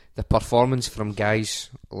 the performance from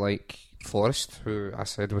guys like Forrest, who I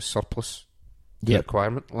said was surplus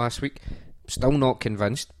requirement last week. Still not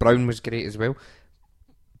convinced. Brown was great as well.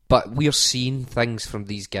 But we're seeing things from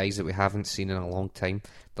these guys that we haven't seen in a long time.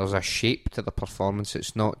 There's a shape to the performance.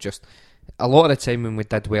 It's not just... A lot of the time when we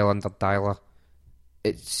did well under Dyler,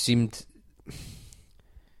 it seemed...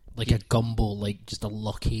 like a gumbo, like just a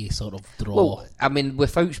lucky sort of draw. Well, I mean,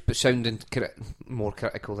 without sounding more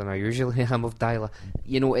critical than I usually am of Dyler,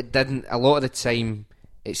 it didn't... A lot of the time,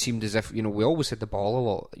 it seemed as if, we always had the ball a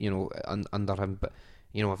lot, under him, but,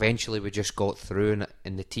 eventually we just got through,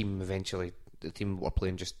 and the team we were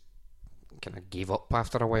playing just kind of gave up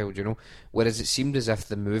after a while, Whereas it seemed as if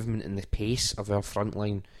the movement and the pace of our front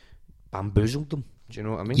line bamboozled them. Do you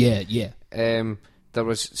know what I mean? Yeah. There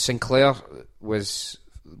was... Sinclair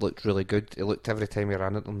looked really good. He looked, every time he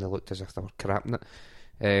ran at them, they looked as if they were crapping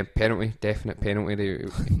it. Penalty, definite penalty.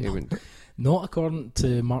 They went. Not according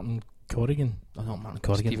to Martin Corrigan. Oh, not Martin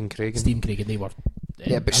Corrigan. Stephen Craigan. They were.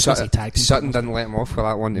 But Sutton didn't let him off for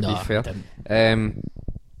that one. To be fair, and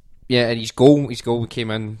his goal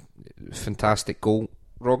came in, fantastic goal.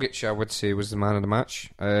 Rogic, I would say, was the man of the match,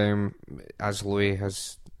 as Louis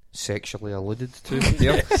has sexually alluded to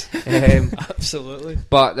there. Absolutely.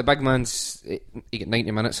 But the big man's, he got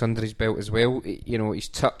 90 minutes under his belt as well. His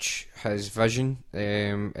touch, his vision,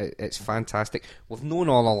 it's fantastic. We've known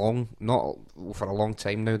all along, not for a long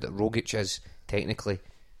time now, that Rogic is technically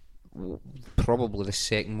probably the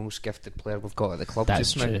second most gifted player we've got at the club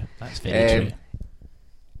just now. That's very true.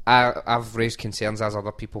 I've raised concerns, as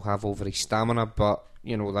other people have, over his stamina, but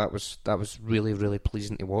that was really, really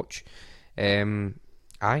pleasing to watch. Is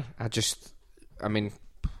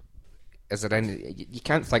there any? You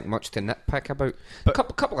can't think much to nitpick about. But a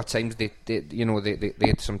couple of times they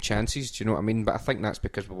had some chances. Do you know what I mean? But I think that's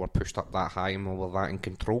because we were pushed up that high and we were that in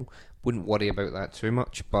control. Wouldn't worry about that too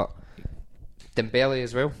much. But Dembele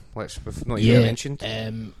as well. We've not even mentioned.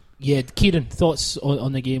 Kieran, thoughts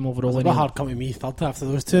on the game overall? It's a bit hard coming to me third after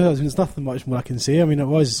those two. There's nothing much more I can say. I mean, it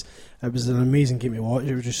was an amazing game to watch.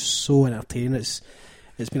 It was just so entertaining. It's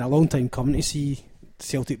been a long time coming to see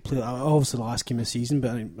Celtic play. Obviously the last game of the season,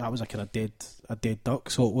 but that was a kind of dead duck.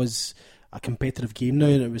 So it was a competitive game now,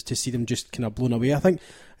 and it was to see them just kind of blown away. I think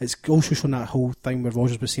it's also shown that whole thing where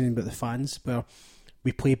Rogers was saying about the fans, where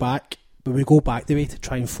we play back, but we go back the way to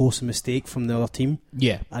try and force a mistake from the other team.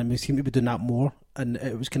 Yeah, and we seem to be doing that more, and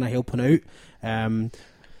it was kind of helping out.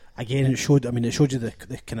 Again, it showed you the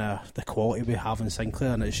kind of the quality we have in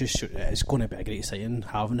Sinclair, and it's going to be a great signing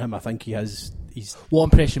having him. I think he's. What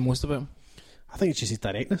impression most about him? I think it's just his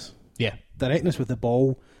directness. Yeah, directness with the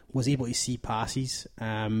ball. Was able to see passes.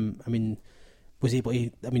 His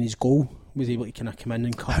goal was able to kind of come in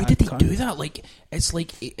and cut. How did he do that? Like, it's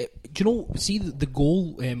like, do you know? See the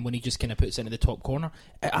goal when he just kind of puts it into the top corner.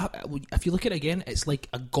 If you look at it again, it's like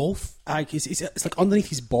a golf. It's like underneath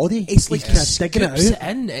his body. It's like he digging it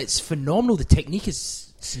in. It's phenomenal. The technique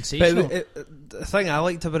is sensational. But the thing I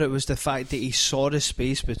liked about it was the fact that he saw the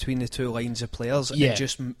space between the two lines of players and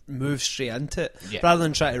just moved straight into it, rather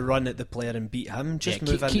than try to run at the player and beat him. Just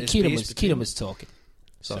move into space. Kieran was talking.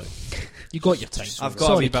 Sorry, you got your time. I've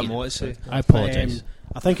got a wee bit more to say. I apologise.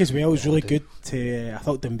 I think as well it was really good I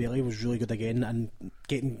thought Dembele was really good again, and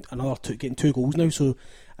getting two goals now. So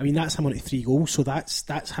I mean, that's him on 3 goals. So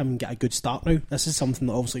that's him get a good start now. This is something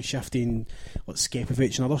that obviously shifting what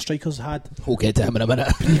Skepovic and other strikers had. We'll get to him in a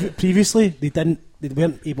minute. Previously, they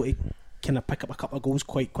weren't able to kind of pick up a couple of goals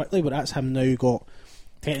quite quickly, but that's him now got.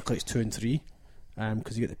 Technically, it's 2 and 3.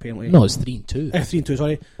 because he got the penalty. No, it's 3-2. 3-2.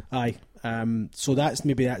 Sorry, aye. So that's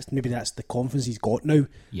maybe that's the confidence he's got now.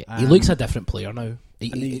 Yeah, he looks a different player now.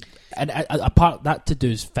 And a part that to do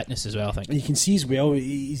is fitness as well, I think. And you can see as well,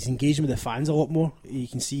 he's engaging with the fans a lot more. You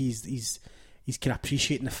can see he's kind of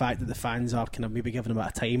appreciating the fact that the fans are kind of maybe giving him a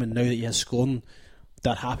bit of time, and now that he has scored,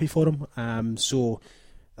 they're happy for him. So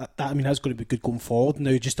that that's going to be good going forward.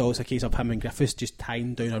 Now, just always a case of him and Griffiths just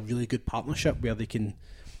tying down a really good partnership where they can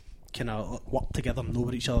kind of work together and know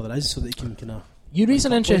what each other is, so that they can kind of. You raise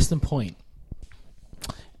an interesting point.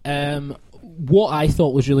 What I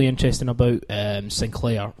thought was really interesting about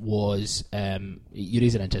Sinclair was you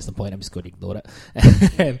raise an interesting point. I'm just going to ignore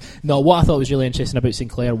it. No, what I thought was really interesting about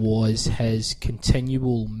Sinclair was his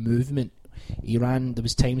continual movement. There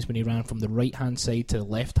was times when he ran from the right hand side to the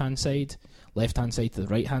left hand side to the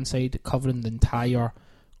right hand side, covering the entire,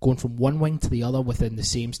 going from one wing to the other within the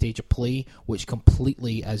same stage of play, which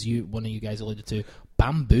completely, as one of you guys alluded to,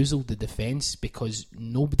 bamboozled the defence, because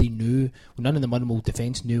none of the Motherwell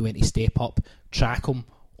defence knew when to step up, track him,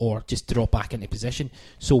 or just drop back into position.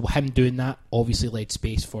 So him doing that obviously led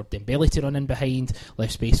space for Dembele to run in behind,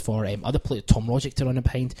 left space for other players, Tom Rogic to run in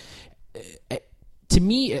behind. To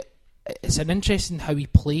me, it's an interesting how he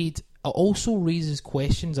played. It also raises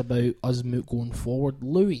questions about us going forward.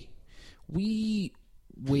 Louis, we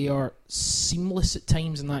were seamless at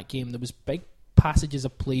times in that game. There was big passages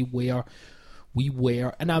of play where we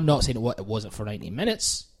were, and I'm not saying it wasn't for 90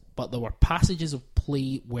 minutes, but there were passages of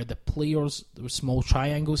play where there were small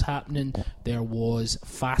triangles happening, there was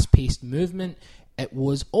fast-paced movement, it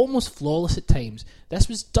was almost flawless at times. This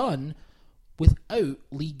was done without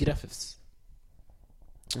Lee Griffiths.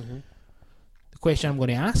 Mm-hmm. The question I'm going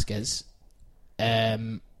to ask is,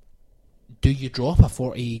 do you drop a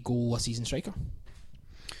 40-goal a season striker?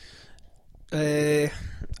 I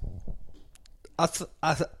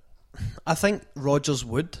think Rodgers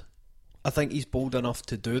would. I think he's bold enough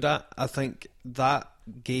to do that. I think that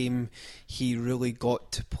game he really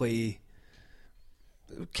got to play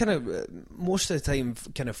kind of most of the time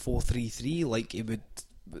kind of 4-3-3 like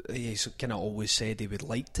he's kind of always said he would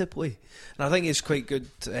like to play. And I think it's quite good.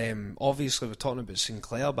 Obviously we're talking about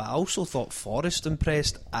Sinclair, but I also thought Forrest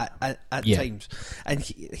impressed at times, and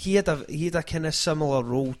he had a kind of similar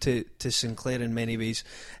role to Sinclair in many ways,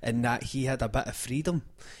 in that he had a bit of freedom.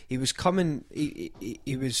 He was coming,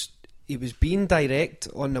 he was being direct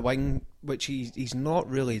on the wing, which he's not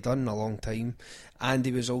really done in a long time, and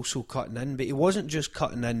he was also cutting in, but he wasn't just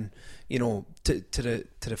cutting in, to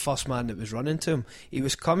the first man that was running to him. He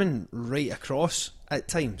was coming right across at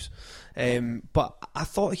times, but I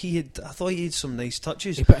thought he had some nice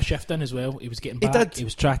touches. He put a shift in as well. He was getting back. He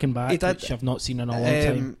was tracking back, which I've not seen in a long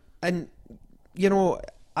time. And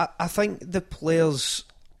I think the players,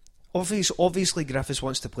 obviously Griffiths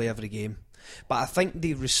wants to play every game, but I think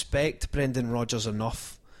they respect Brendan Rodgers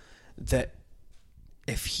enough that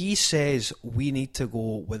if he says we need to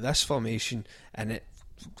go with this formation, and it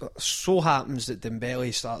so happens that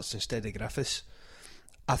Dembele starts instead of Griffiths,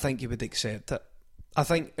 I think he would accept it. I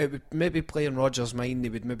think it would maybe play in Rodgers' mind. He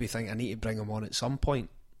would maybe think, I need to bring him on at some point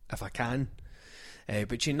if I can.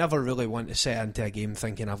 But you never really want to set into a game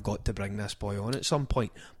thinking I've got to bring this boy on at some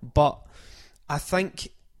point. But I think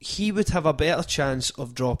he would have a better chance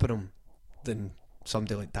of dropping him than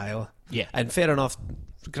somebody like Tyler. Yeah. And fair enough,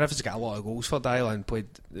 Griffiths got a lot of goals for Tyler and played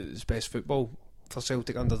his best football for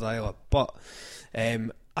Celtic under Tyler. But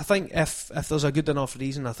I think if there's a good enough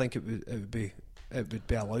reason, I think it would be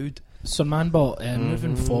allowed. So Manbot,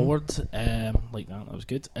 moving forward, like that was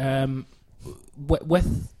good.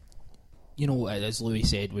 With as Louis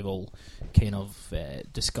said, we've all kind of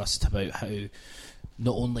discussed about how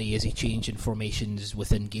not only is he changing formations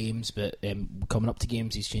within games, but coming up to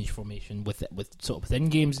games he's changed formation with sort of within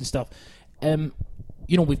games and stuff.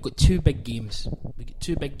 We've got two big games. We get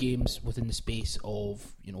two big games within the space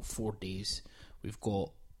of 4 days. We've got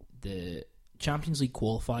the Champions League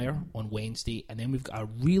qualifier on Wednesday, and then we've got a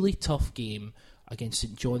really tough game against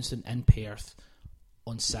St Johnstone in Perth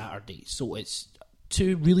on Saturday. So it's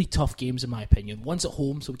two really tough games in my opinion. One's at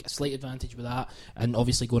home, so we get a slight advantage with that, and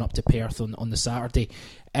obviously going up to Perth on the Saturday.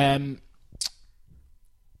 Do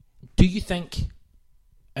you think,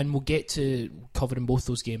 and we'll get to covering both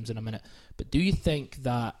those games in a minute, but do you think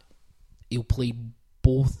that he'll play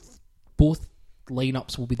both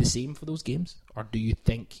lineups will be the same for those games, or do you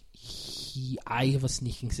think I have a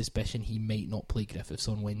sneaking suspicion he might not play Griffiths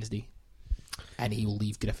on Wednesday, and he will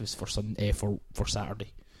leave Griffiths for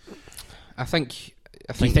Saturday? I think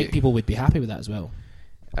people would be happy with that as well?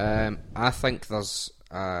 I think there's,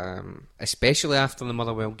 especially after the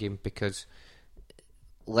Motherwell game, because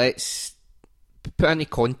let's put into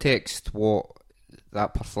context what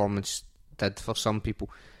that performance did for some people.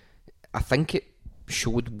 I think it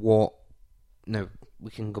showed what... Now,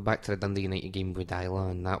 we can go back to the Dundee United game with Isla,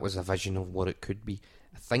 and that was a vision of what it could be.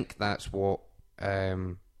 I think that's what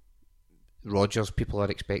people are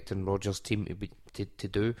expecting Rodgers' team to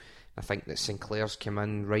do. I think that Sinclair's come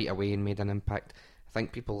in right away and made an impact. I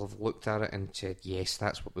think people have looked at it and said, yes,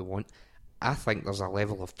 that's what we want. I think there's a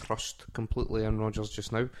level of trust completely in Rodgers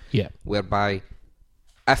just now, whereby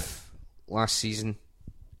if last season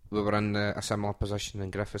we were in a similar position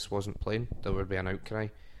and Griffiths wasn't playing, there would be an outcry.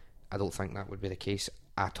 I don't think that would be the case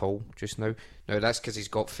at all just now. Now, that's because he's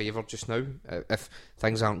got favoured just now. If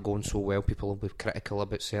things aren't going so well, people will be critical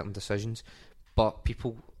about certain decisions. But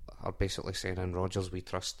people are basically saying, in Rodgers we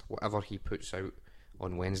trust. Whatever he puts out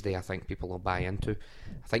on Wednesday, I think people will buy into.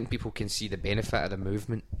 I think people can see the benefit of the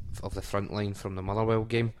movement of the front line from the Motherwell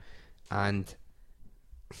game. And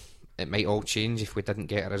it might all change if we didn't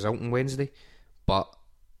get a result on Wednesday. But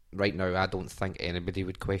right now, I don't think anybody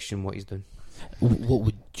would question what he's doing. What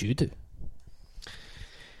would you do?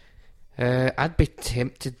 I'd be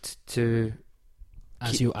tempted to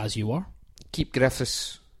As you are? keep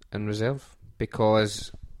Griffiths in reserve,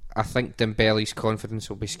 because I think Dembele's confidence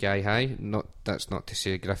will be sky high. That's not to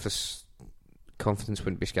say Griffiths' confidence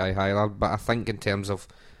wouldn't be sky high, but I think in terms of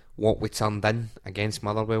what we turned in against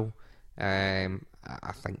Motherwell, I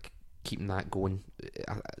think keeping that going,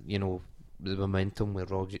 the momentum with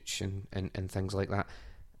Rogic and things like that,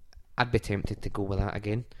 I'd be tempted to go with that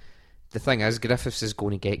again. The thing is, Griffiths is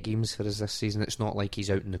going to get games for us this season. It's not like he's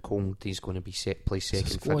out in the cold. He's going to be play second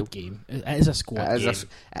It's a fiddle. squad game. It is a squad game.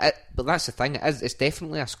 But that's the thing. It's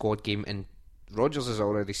definitely a squad game, and Rodgers has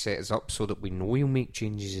already set us up so that we know he'll make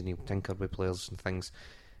changes and he'll tinker with players and things.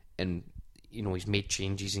 And he's made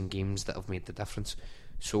changes in games that have made the difference.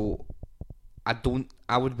 So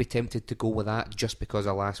I would be tempted to go with that just because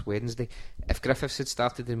of last Wednesday. If Griffiths had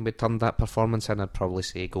started and we turned that performance in, I'd probably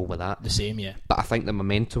say go with that. The same, yeah. But I think the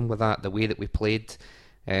momentum with that, the way that we played,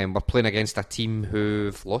 we're playing against a team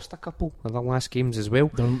who've lost a couple of their last games as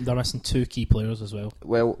well. They're missing 2 key players as well.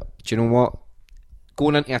 Well, do you know what?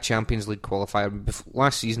 Going into a Champions League qualifier,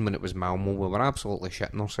 last season when it was Malmo, we were absolutely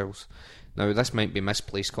shitting ourselves. Now, this might be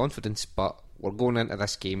misplaced confidence, but we're going into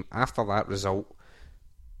this game after that result,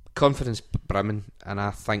 confidence brimming, and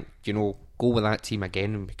I think go with that team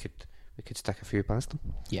again, and we could stick a few past them.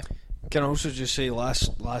 Yeah. Can I also just say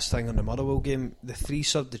last thing on the Motherwell game, the 3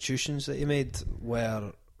 substitutions that he made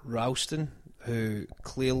were Ralston, who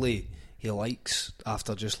clearly he likes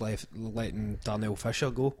after just letting Darnell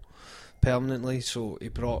Fisher go permanently. So he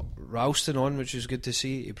brought Ralston on, which was good to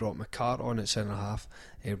see. He brought McCart on at centre half.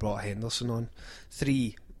 He brought Henderson on.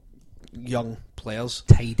 3 young players.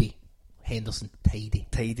 Tidy. Henderson,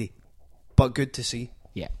 tidy. But good to see.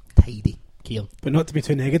 Yeah, tidy. Keelan. But not to be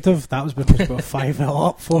too negative, that was because we were 5-0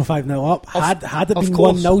 up, 4-5-0 up. Had it been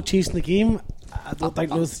 1-0 chasing the game, I don't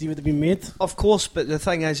think those 3 would have been made. Of course, but the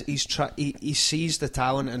thing is, he sees the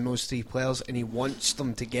talent in those 3 players, and he wants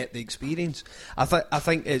them to get the experience. I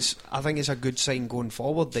think it's a good sign going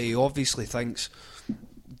forward that he obviously thinks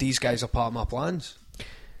these guys are part of my plans.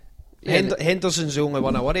 Yeah, Henderson's the only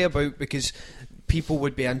one I worry about, because people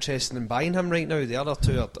would be interested in buying him right now. The other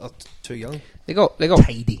 2 are too young. They got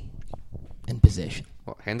tidy in possession.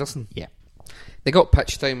 What, Henderson? Yeah. They got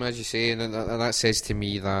pitch time, as you say, and that says to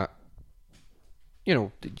me that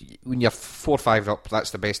when you're 4-5 up,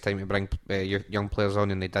 that's the best time to bring your young players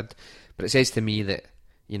on, and they did. But it says to me that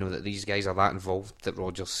that these guys are that involved that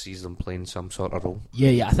Rodgers sees them playing some sort of role.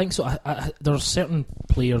 Yeah, I think so. There are certain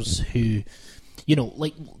players who,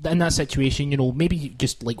 like in that situation, maybe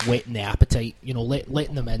just like whetting the appetite,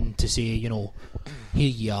 letting them in to say, here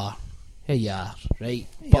you are, right?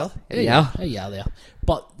 Here you are there.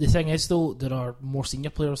 But the thing is, though, there are more senior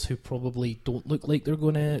players who probably don't look like they're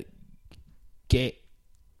going to get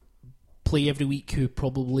play every week, who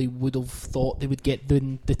probably would have thought they would get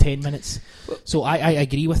the 10 minutes. So I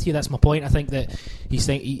agree with you. That's my point. I think that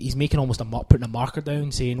he's making almost putting a marker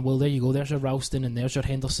down, saying, well, there you go, there's your Ralston and there's your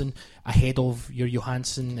Henderson ahead of your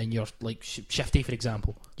Johansson and your Shifty, for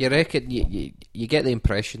example. You reckon you get the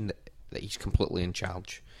impression that he's completely in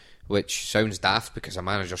charge, which sounds daft because a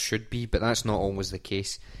manager should be, but that's not always the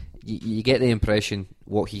case. You get the impression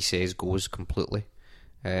what he says goes completely.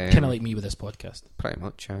 Kind of like me with this podcast. Pretty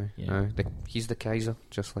much, yeah. He's the Kaiser,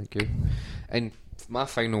 just like you. And my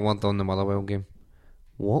final word on the Motherwell game: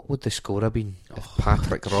 what would the score have been if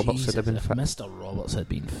Patrick Roberts had been fit? Mr. Roberts had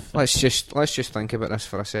been fit. Let's just think about this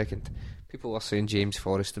for a second. People are saying James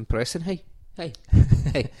Forrest and Preston. Hey,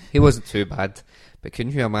 he wasn't too bad, but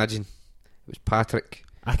can you imagine it was Patrick?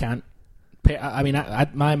 I can't. I mean,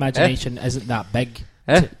 my imagination isn't that big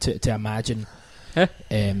to imagine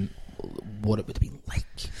what it would have been like.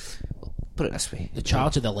 Put it this way: The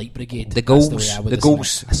charge of the Light Brigade. the that's goals, way I would the have seen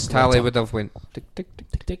goals it. A tally slaughter. would have went tick tick tick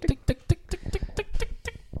tick. Tick, tick, tick, tick, tick, tick, tick, tick,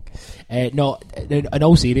 tick. No, in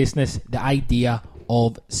all seriousness, the idea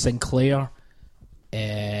of Sinclair,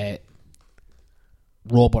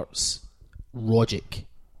 Roberts, Rogic,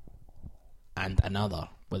 and another,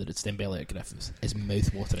 whether it's Dembele or Griffiths, is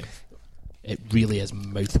mouth-watering. It really is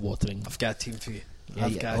mouth-watering. I've got a team for you. Yeah,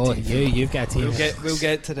 I've yeah. got a Oh, team for you. you've got a team. We'll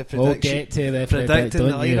get to the prediction. We'll get to the predicting the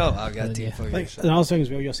don't you? lineup. I've got a team Yeah. for you. Like, another thing as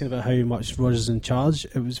well, you're saying about how much Rogers is in charge.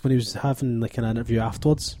 It was when he was having like an interview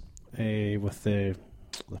afterwards with the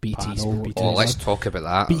BT panel, Sport. BT Oh, let's Sport. talk about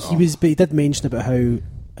that. But he did mention about how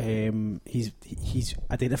he's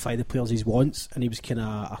identified the players he wants, and he was kind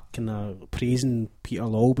of praising Peter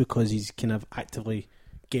Lawwell because he's kind of actively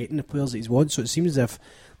getting the players that he wants. So it seems as if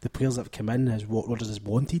the players that have come in is what Rodgers has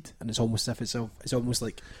wanted, and it's almost as if it's almost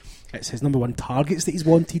like it's his number one targets that he's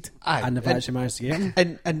wanted, Aye, and they've actually managed to get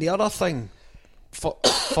them. And the other thing, for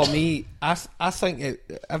me, I think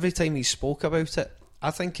every time he spoke about it, I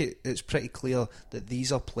think it's pretty clear that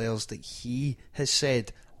these are players that he has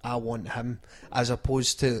said, I want him, as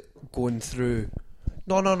opposed to going through,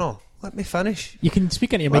 no, let me finish. You can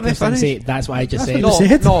speak into your Let me microphone and say, finish. that's what I just said. what you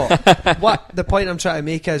said. No. What the point I'm trying to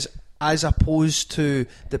make is, as opposed to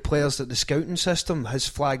the players that the scouting system has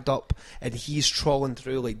flagged up, and he's trawling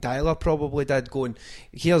through like Dyler probably did, going,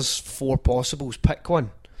 here's 4 possibles, pick one.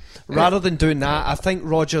 Rather than doing that, I think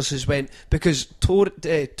Rodgers has went, because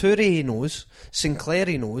Toure he knows, Sinclair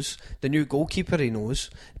he knows, the new goalkeeper he knows,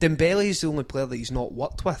 Dembele is the only player that he's not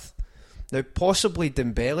worked with. Now, possibly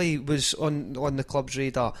Dembele was on the club's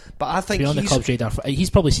radar, but I think On the club's radar, he's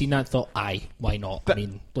probably seen that and thought, aye, why not? But- I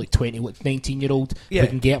mean, like 19-year-old, Yeah. we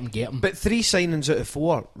can get him. But 3 signings out of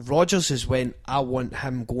 4, Rodgers has went, I want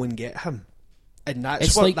him, go and get him. And that's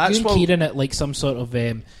It's what like that's you what and Kieran at like some sort of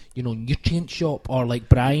nutrient shop, or like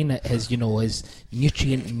Brian at his his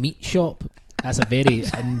nutrient meat shop. That's a very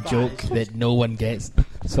in joke that no one gets.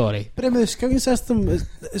 Sorry. But in the scouting system,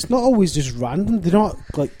 it's not always just random. They're not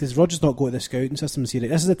like, does Rodgers not go to the scouting system and say, right,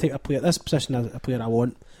 this is the type of player, this position as a player I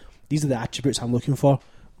want. These are the attributes I'm looking for.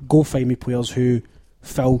 Go find me players who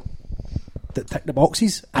that tick the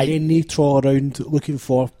boxes, and then they trawl around looking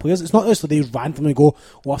for players. It's not just that they randomly go,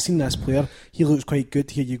 oh, I've seen this player, he looks quite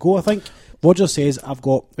good, here you go. I think Rodgers says, I've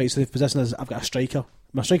got, right, so the position is, I've got a striker.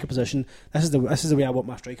 My striker position, this is the way I want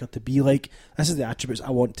my striker to be like. This is the attributes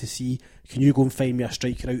I want to see. Can you go and find me a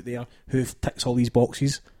striker out there who ticks all these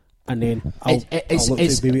boxes, and then I'll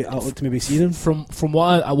look to maybe see them. From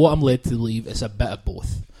what I'm led to believe, it's a bit of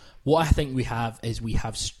both. What I think we have is we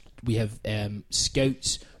have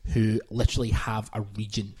scouts who literally have a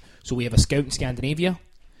region. So we have a scout in Scandinavia.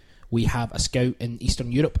 We have a scout in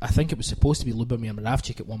Eastern Europe. I think it was supposed to be Lubomir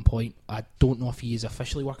Moravcik at one point. I don't know if he is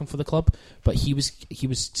officially working for the club, but he was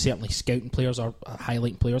certainly scouting players or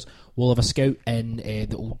highlighting players. We'll have a scout in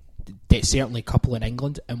certainly a couple in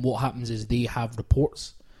England, and what happens is they have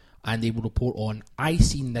reports, and they will report on, I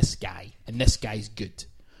seen this guy, and this guy's good.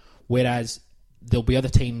 Whereas there'll be other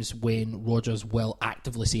times when Rodgers will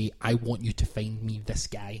actively say, I want you to find me this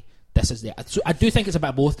guy. This is the. So I do think it's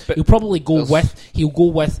about both. But he'll probably go and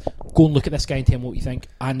look at this guy and tell him what you think,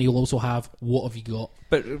 and he'll also have, what have you got?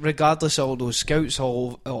 But regardless of all those scouts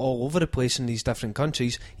all over the place in these different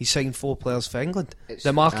countries, he signed 4 players for England.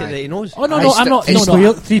 The market that he knows. Oh no, I'm not. His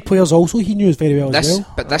No. 3 players also he knew very well as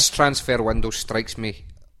well. But this transfer window strikes me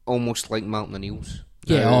almost like Martin O'Neill's.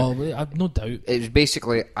 Yeah, I've no doubt. It was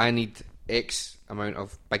basically, I need X amount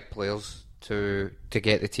of big players to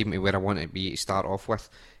get the team to where I want it to be to start off with.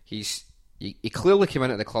 He clearly came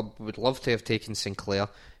into the club, would love to have taken Sinclair,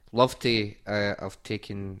 love to have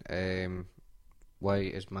taken why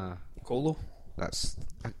is my Colo. That's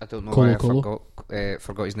I don't know Colo, why I Colo.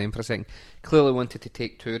 forgot his name for a second. Clearly wanted to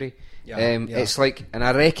take Toure. Yeah. It's like, and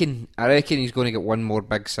I reckon he's going to get one more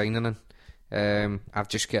big signing in. I've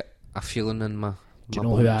just got a feeling in my. Do you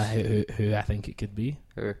know who I think it could be?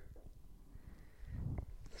 Who?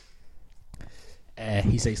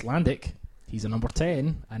 He's Icelandic. He's a number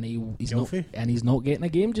 10, and he's Gylfi? not getting a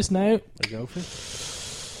game just now.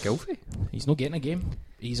 Gylfi? He's not getting a game.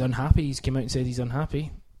 He's unhappy. He's come out and said he's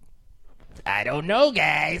unhappy. I don't know,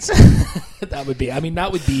 guys. That would be.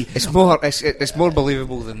 It's more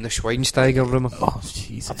believable than the Schweinsteiger rumour. Oh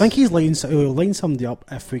Jesus! I think he'll line somebody up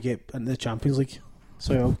if we get into the Champions League.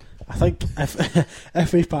 So I think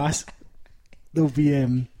if we pass, there'll be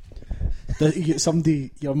you get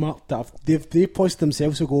somebody earmarked that they poised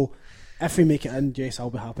themselves to go. If we make it in, yes,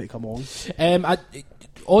 I'll be happy to come on.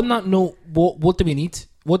 On that note, what do we need?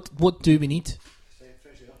 What do we need?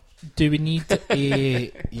 Do we need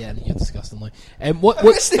a... Yeah, you're disgustingly.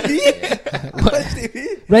 What's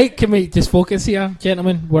the Right, can we just focus here,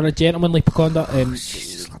 gentlemen? We're a gentlemanly conduct.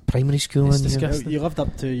 Primary school. It's in here. disgusting. You lived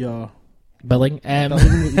up to your Billing.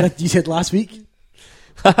 you said last week.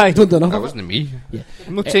 Aye. Don't do enough. That wasn't me. Yeah.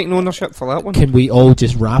 I'm not taking ownership for that one. Can we all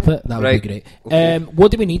just wrap it? That would Right. be great. Okay.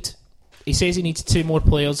 What do we need? He says he needs 2 more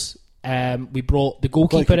players. We brought the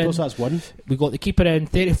goalkeeper in. So that's one. We got the keeper in,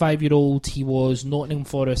 35-year-old. He was Nottingham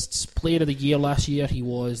Forest's Player of the Year last year. He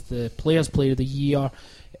was the Players' Player of the Year.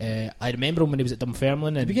 I remember him when he was at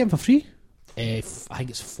Dunfermline. Did And we get him for free? I think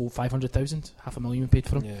it's 500,000, $500,000 we paid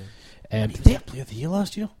for him. Yeah. He was our player of the year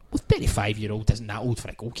last year. Well, 35-year-old isn't that old for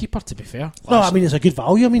a goalkeeper, to be fair. No, I mean it's a good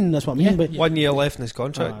value. I mean that's what I mean. Yeah, But 1 year left in his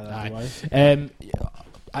contract. Aye.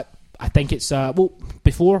 I think it's well.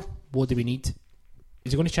 Before, what do we need?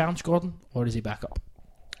 Is he going to challenge Gordon, or is he back up?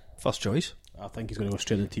 First choice. I think he's going to go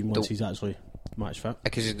straight in the team once he's actually match fit.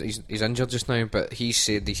 Because he's injured just now, but he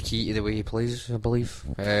said he's key to the way he plays, I believe.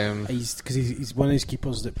 He's one of these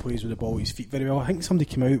keepers that plays with the ball at his feet very well. I think somebody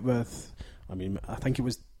came out with, I think it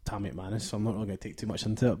was Tammy McManus, so I'm not really going to take too much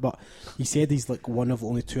into it, but he said he's like one of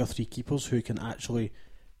only 2 or 3 keepers who would actually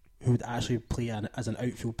play as an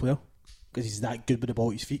outfield player because he's that good with the ball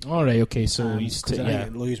at his feet. All right, okay, so he's I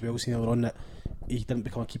think Louis Wells seen earlier on that he didn't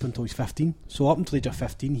become a keeper until he's 15. So up until the age of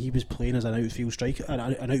 15, he was playing as an outfield striker,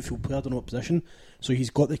 an outfield player. I don't know what position. So he's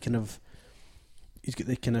got the kind of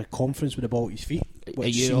confidence with the ball at his feet,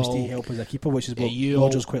 which seems to help as a keeper, which is what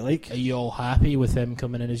Rodgers quite like. Are you all happy with him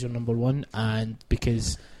coming in as your number 1? And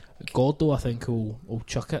because Gordo, I think, will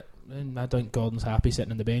chuck it. And I don't think Gordon's happy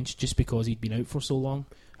sitting on the bench just because he'd been out for so long.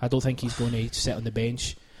 I don't think he's going to sit on the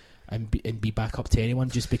bench and be back up to anyone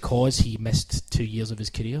just because he missed 2 years of his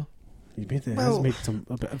career. He made another.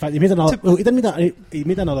 He didn't make he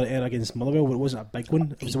made another error against Motherwell, but it wasn't a big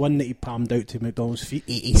one. It was the one that he palmed out to McDonald's feet.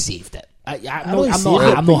 He saved it. I'm not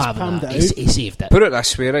having that. He saved it. Put it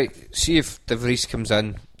this way, right? See if De Vries comes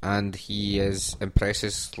in and he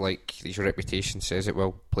impresses like his reputation says it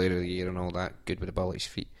will, Player of the Year and all that, good with the ball at his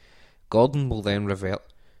feet. Gordon will then revert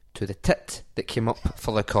to the tit that came up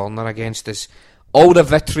for the corner against us. All the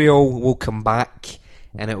vitriol will come back,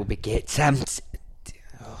 and it will be get him.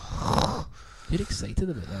 You're excited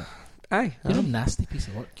about that. Aye, you're a nasty piece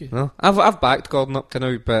of work. You. No, I've backed Gordon up to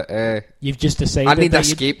now, but you've just decided. I need a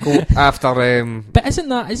scapegoat after. But isn't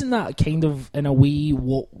that kind of in a way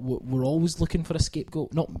what we're always looking for a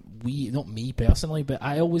scapegoat? Not me personally, but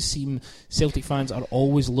I always seem Celtic fans are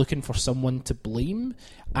always looking for someone to blame.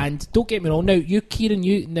 And don't get me wrong. Now, Kieran,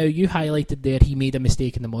 you highlighted there he made a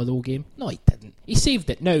mistake in the Motherwell game. No, he didn't. He saved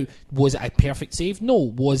it. Now, was it a perfect save? No.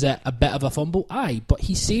 Was it a bit of a fumble? Aye, but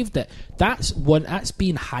he saved it. That's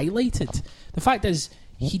being highlighted. The fact is,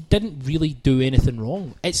 he didn't really do anything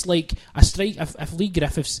wrong. It's like a strike. If Lee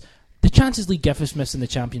Griffiths, the chances Lee Griffiths missed in the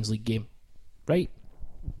Champions League game, right?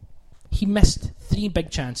 He missed 3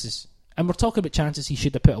 big chances, and we're talking about chances he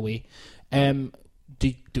should have put away.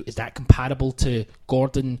 Is that comparable to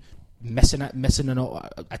Gordon missing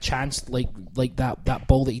a chance like that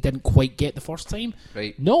ball that he didn't quite get the first time?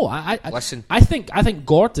 Right. No, Listen. I think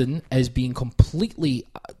Gordon is being completely.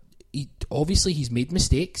 Obviously, he's made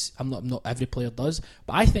mistakes. I'm not every player does,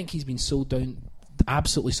 but I think he's been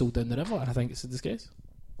absolutely sold down the river, and I think it's a disgrace.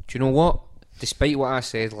 Do you know what? Despite what I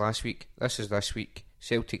said last week, this week.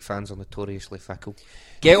 Celtic fans are notoriously fickle.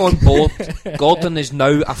 Get on board. Gordon is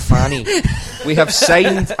now a fanny. We have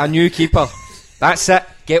signed a new keeper. That's it.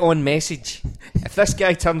 Get on message. If this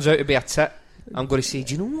guy turns out to be a tit, I'm going to say,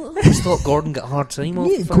 do you know what? I always thought Gordon got a hard time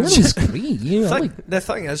off. Yeah, Gordon's great. Yeah, the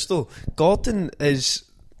thing is, though, Gordon is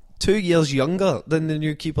 2 years younger than the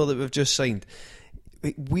new keeper that we've just signed.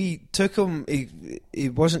 We took him. He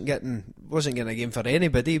wasn't getting a game for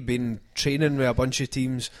anybody. He'd been training with a bunch of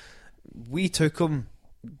teams. We took him.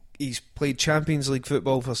 He's played Champions League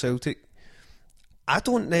football for Celtic. I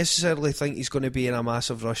don't necessarily think he's going to be in a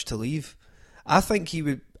massive rush to leave. I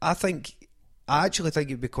actually think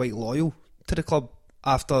he'd be quite loyal to the club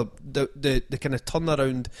after the kind of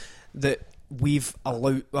turnaround that we've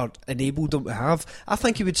allowed or enabled him to have. I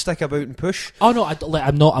think he would stick about and push. Oh no,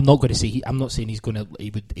 I'm not going to say. I'm not saying he's going to.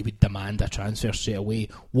 He would demand a transfer straight away.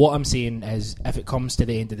 What I'm saying is, if it comes to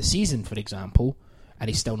the end of the season, for example, and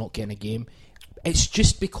he's still not getting a game, it's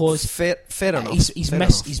just because fair enough.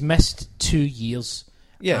 He's missed 2 years,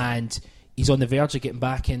 yeah, and he's on the verge of getting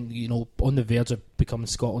back in. On the verge of becoming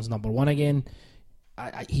Scotland's number 1 again.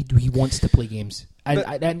 He wants to play games,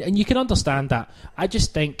 and you can understand that. I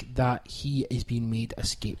just think that he is being made a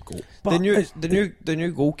scapegoat. But the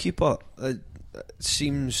new goalkeeper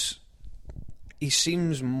seems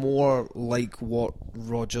more like what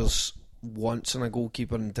Rodgers wants in a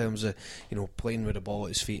goalkeeper in terms of, you know, playing with the ball at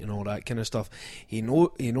his feet and all that kind of stuff. He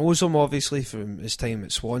knows him obviously from his time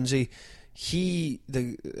at Swansea.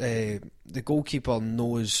 The goalkeeper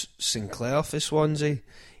knows Sinclair for Swansea.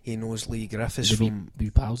 He knows Lee Griffiths from.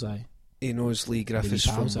 He knows Lee Griffiths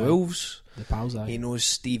from Wolves. He knows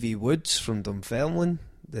Stevie Woods from Dunfermline,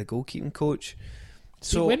 the goalkeeping coach.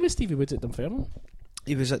 So when was Stevie Woods at Dunfermline?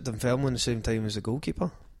 He was at Dunfermline the same time as the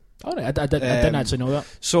goalkeeper. All right, I didn't actually know that.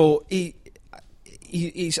 So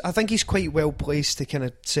he's I think he's quite well placed to kind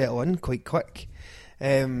of settle in quite quick.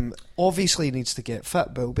 Obviously he needs to get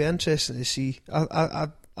fit, but it'll be interesting to see. I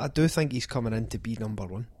do think he's coming in to be number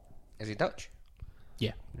one. Is he Dutch?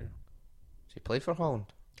 Yeah. Does he play for Holland?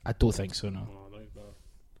 I don't think so, no.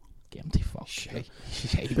 Get him to fuck. Shite,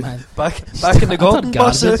 man. Back in the Gordon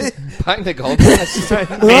bus. Back in the Gordon bus.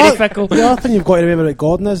 Very fickle. The other thing you've got to remember about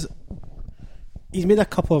Gordon is he's made a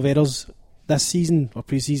couple of errors this season or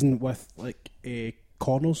pre-season with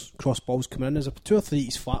corners, cross balls coming in. There's 2 or 3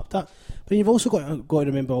 he's flapped at. But you've also got to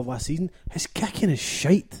remember of last season, his kicking is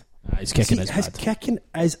shite. His kicking is his bad. kicking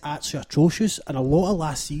is actually atrocious, and a lot of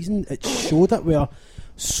last season it showed it where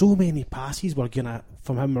so many passes were going out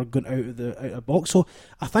of the box. So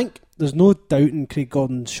I think there's no doubt in Craig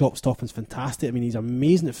Gordon's shot stopping's fantastic. I mean, he's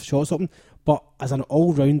amazing at shot stopping, but as an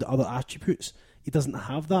all round other attributes, he doesn't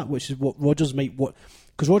have that, which is what Rodgers might want,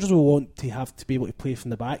 because Rodgers will want to have to be able to play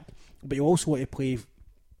from the back, but you also want to play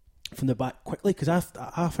from the back quickly, because I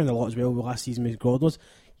found a lot as well with last season with Gordon was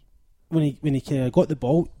when he kind of got the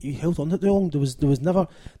ball, he held on to it too long. There was never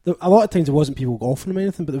a lot of times there wasn't people offering him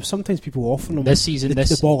anything, but there was sometimes people offering him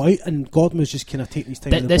the ball out, and Gordon was just kind of taking his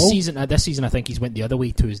time. This season, I think he's went the other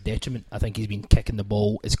way to his detriment. I think he's been kicking the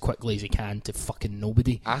ball as quickly as he can to fucking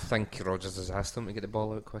nobody. I think Rodgers has asked him to get the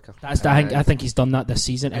ball out quicker. I think he's done that this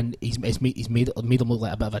season, and he's made him look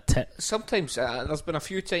like a bit of a tit. Sometimes there's been a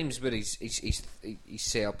few times where he's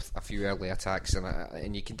set up a few early attacks,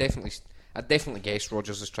 and you can I definitely guess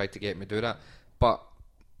Rodgers has tried to get me to do that, but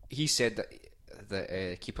he said that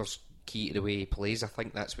the keeper's key to the way he plays. I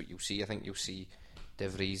think that's what you'll see. I think you'll see De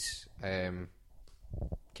Vries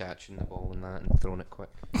catching the ball and that and throwing it quick.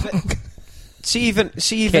 See even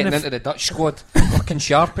Getting into the Dutch squad, fucking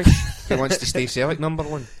sharpish. He wants to stay Celtic number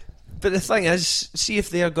one. But the thing is, see if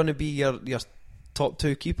they're going to be your top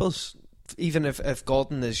 2 keepers. Even if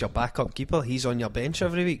Gordon is your backup keeper, he's on your bench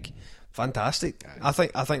every week. Fantastic. I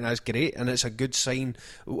think that's great, and it's a good sign.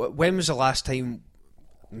 When was the last time?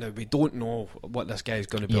 Now we don't know what this guy's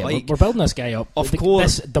going to be like. We're building this guy up. Of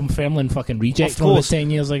course, this Dunfermline fucking reject from about 10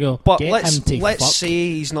 years ago. But let's say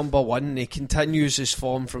he's number 1. And he continues his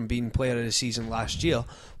form from being player of the season last year.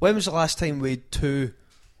 When was the last time we had 2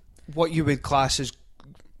 what you would class as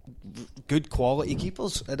good quality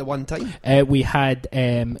keepers at the one time? We had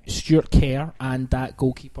Stuart Kerr and that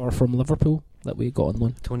goalkeeper from Liverpool that we got on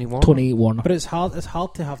loan, Tony Warner. But it's hard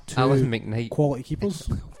to have 2 quality keepers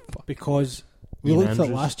because we looked at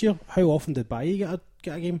last year. How often did Bailly get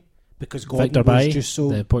a game? Because Gordon Victor was Bailly, just so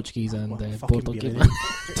the Portuguese and Porto keeper.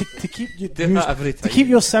 to keep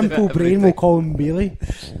your simple brain, we'll call him Bailey.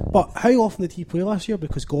 But how often did he play last year?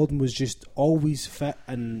 Because Gordon was just always fit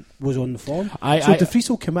and was on the form. So De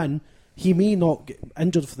Vries will come in. He may not get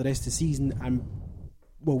injured for the rest of the season and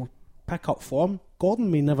will pick up form.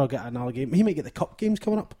 Gordon may never get another game. He might get the cup games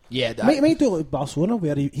coming up. Yeah, might do it like Barcelona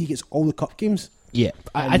where he gets all the cup games. Yeah,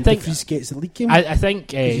 I think De Vries gets the league game. I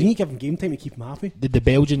think you need to give him game time to keep him happy. The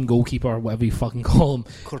Belgian goalkeeper, whatever you fucking call him,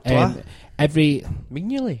 Courtois,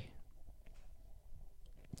 Mignolet,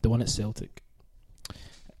 the one at Celtic.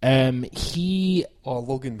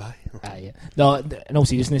 Logan Bay. Yeah. No, in all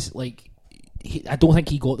seriousness, I don't think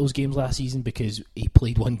he got those games last season because he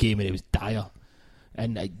played one game and it was dire.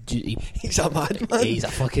 And he's a madman. He's a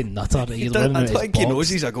fucking nutter. I don't think he knows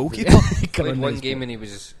he's a goalkeeper. He played one game and he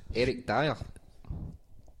was Eric Dyer.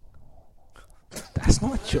 That's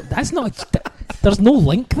not a joke. There's no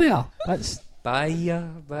link there. That's Dyer.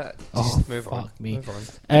 But just move on. Fuck me. Move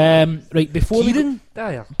on. Right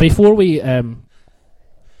Dyer. Before we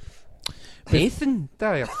Nathan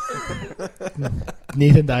Dyer.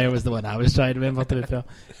 Nathan Dyer was the one I was trying to remember, to be fair.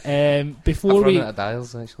 Before run out of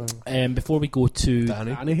Dyers, actually. Before we go to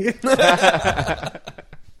Danny.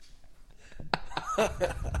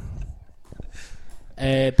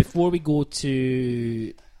 Before we go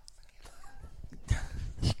to,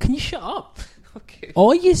 can you shut up? Okay.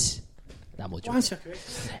 Oh yes.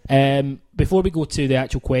 Before we go to the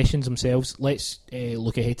actual questions themselves, let's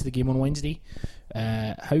look ahead to the game on Wednesday.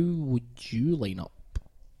 How would you line up?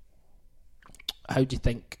 How do you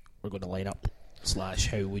think we're going to line up? /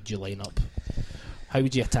 how would you line up? How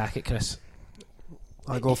would you attack it, Chris?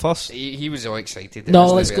 I go first. He was all excited. No,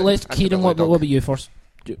 let's go. Let's Kieran. What about you first?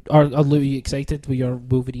 Are Lou you excited with your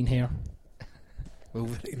Wolverine hair?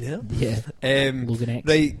 Wolverine, Yeah. Logan X.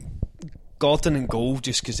 Right. Gordon and goal,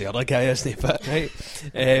 just because the other guy isn't fit,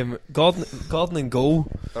 right? Gordon and goal.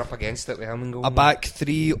 They're up against it with him and goal. A back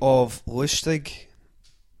three of Lustig,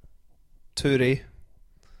 Toure,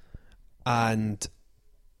 and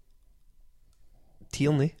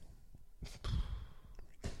Tierney.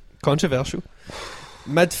 Controversial.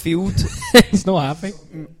 Midfield. He's not happy.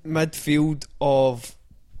 Midfield of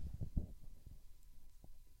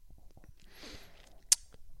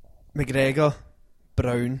McGregor,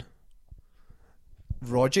 Brown,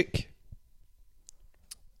 Rogic.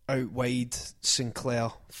 Out wide,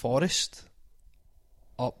 Sinclair, Forrest.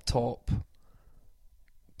 Up top,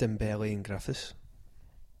 Dembele and Griffiths.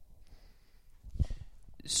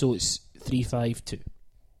 So it's 3-5-2.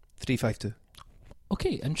 3-5-2.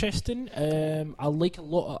 Okay, interesting. I like a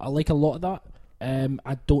lot. I like a lot of that.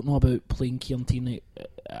 I don't know about playing Kieran Tierney.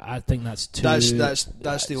 I think that's too. That's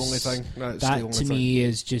the only thing. That's that the only to thing. me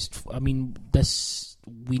is just. I mean, this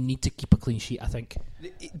we need to keep a clean sheet. I think.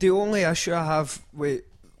 The only issue I have with,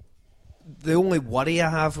 the only worry I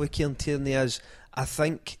have with Kieran Tierney is I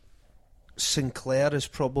think Sinclair is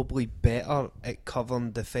probably better at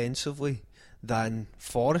covering defensively than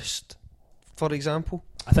Forrest, for example.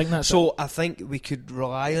 I think that's So I think we could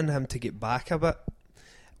rely on him to get back a bit,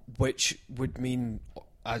 which would mean,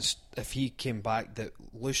 as if he came back, that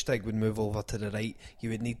Lustig would move over to the right.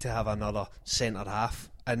 You would need to have another centre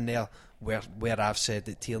half in there, where I've said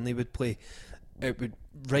that Tierney would play. It would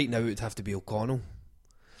right now. It would have to be O'Connell.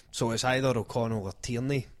 So it's either O'Connell or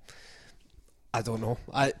Tierney. I don't know.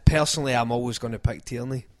 Personally, I'm always going to pick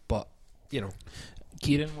Tierney, but you know.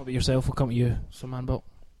 Kieran, what about yourself? We'll come to you, some man belt.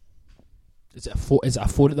 Is it a 4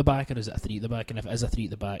 at the back or is it a 3 at the back? And if it is a 3 at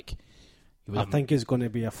the back, I think it's going to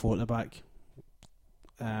be a 4 at the back.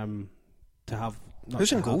 To have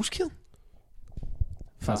Who's in goals, Kieran?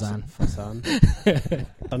 Fazan.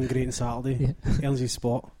 Done great on Saturday. Yeah. Earns his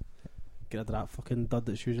spot. Get a fucking dud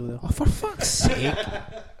that's usually there. Oh, for fuck's sake!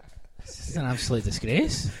 This is an absolute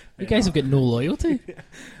disgrace. You guys have got no loyalty.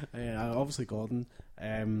 Obviously Gordon.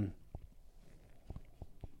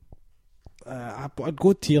 I'd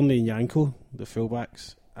go Tierney and Yanko, the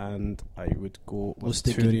fullbacks, and I would go with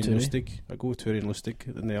Lustig Toure and and Toure. Lustig. I'd go with Toure and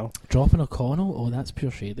Lustig in there. Dropping O'Connell? Oh, that's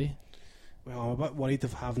pure shady. Well, I'm a bit worried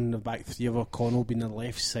of having the back three of O'Connell being on the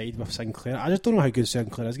left side with Sinclair. I just don't know how good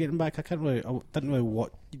Sinclair is getting back. I didn't really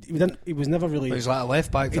what he was never really. He was like a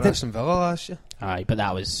left back for did- Aston Villa last year. Aye, but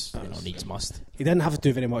that was needs must. He didn't have to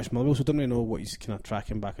do very much Motherwell, so I don't really know what he's kind of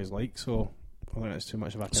tracking back is like. So I think that's too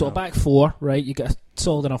much of a. So a back 4, right? You get a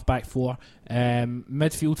solid enough back 4.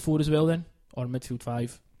 Midfield 4 as well then, or midfield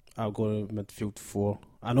 5. I'll go midfield 4.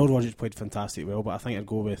 I know Rodgers played fantastic well, but I think I'd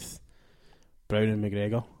go with Brown and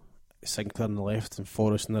McGregor, Sinclair on the left and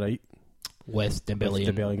Forrest on the right, With Dembele with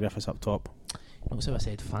Dembele and Griffiths up top. Notice how I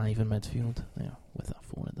said 5 in midfield there, with a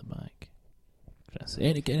 4 at the back. Chris,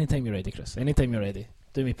 anytime you're ready, Chris. Anytime you're ready.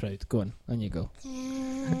 Do me proud. Go on you go.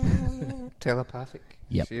 Telepathic.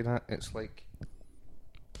 Yep. See that? It's like.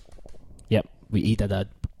 Yep, he did a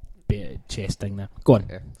bit of chest thing there. Go on.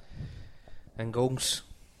 Yeah. And goals.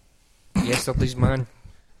 Yesterday's man.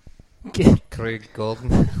 Craig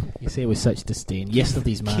Gordon. You say it with such disdain.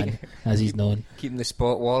 Yesterday's man, as he's known. Keeping the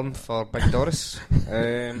spot warm for Big Doris.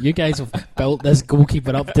 You guys have built this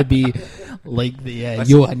goalkeeper up to be like the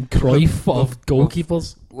Johan Cruyff of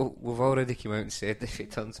goalkeepers. We've already come out and said if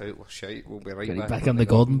it turns out we're shite, we'll be right Get back on the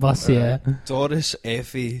Gordon bus, yeah. Doris,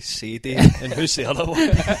 Effie, Sadie, and who's the other one?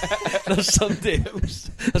 There's somebody else.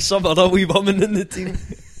 There's some other wee woman in the team.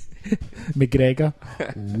 McGregor.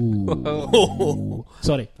 Ooh.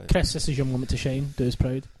 Sorry, Chris, this is your moment to shine. Do us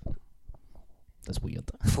proud. That's weird.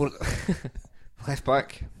 Left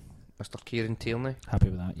back, Mr. Kieran Tierney. Happy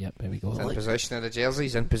with that, yep, there we go. He's in possession of the jersey,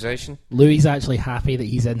 he's in possession. Louis actually happy that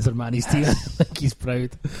he's in Sir Manny's team. Like he's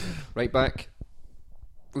proud. Right back,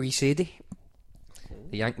 Wee Sadie,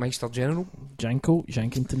 the Yankmeister General.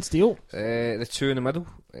 Jankington Steel. The 2 in the middle,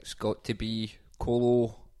 it's got to be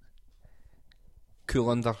Colo, cool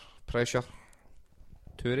under pressure,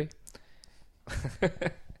 Toure.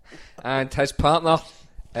 And his partner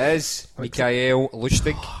is Mikael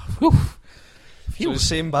Lustig. So the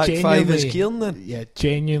same back 5 as Kieran then? Yeah,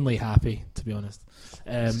 genuinely happy, to be honest.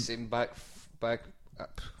 Same back.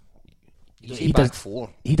 He back does- 4.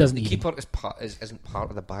 He doesn't The even. keeper isn't part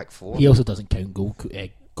of the back 4. He also doesn't count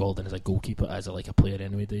Gordon as a goalkeeper, as a player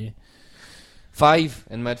anyway, do you? 5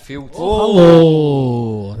 in midfield.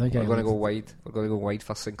 Hello! I think We're going to go wide. We're going to go wide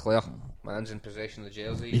for Sinclair. Man's in possession of the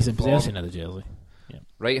jersey. He's in Form. possession of the jersey.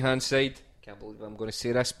 Right hand side, can't believe I'm going to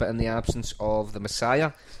say this, but in the absence of the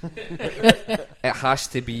Messiah, it has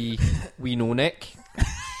to be We Know Nick,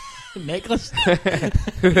 Necklace.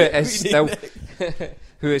 who is still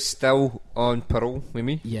who is still on parole with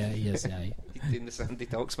me. Yeah, he is. Yeah. He's doing the Sandy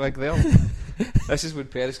Talks bag there. This is when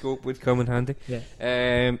Periscope would come in handy. Yeah.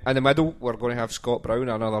 In the middle, we're going to have Scott Brown,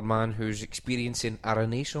 another man who's experiencing a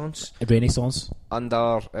renaissance A Renaissance.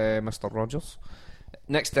 under Mr. Rogers.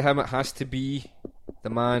 Next to him, it has to be the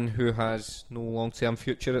man who has no long-term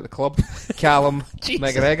future at the club, Callum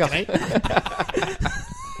McGregor.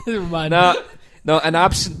 Man. No, in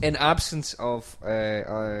absence of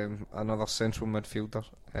another central midfielder.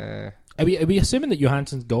 Are we assuming that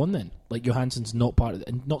Johansson's gone then? Like Johansson's not part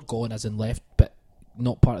of not gone as in left, but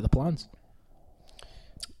not part of the plans.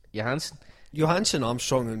 Johansson,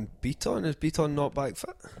 Armstrong and Beaton. Is Beaton not back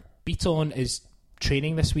fit? Beaton is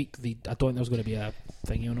training this week. I don't think there's going to be a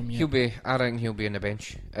thingy on him yet. I reckon he'll be on the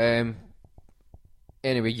bench.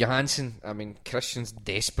 Anyway, Johansson, I mean, Christian's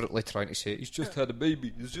desperately trying to say he's just had a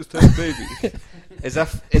baby. as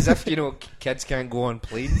if you know, kids can't go on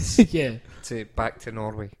planes. Yeah. Back to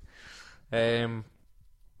Norway.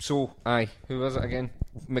 So, who was it again?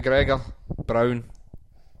 McGregor, Brown,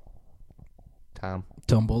 Tam.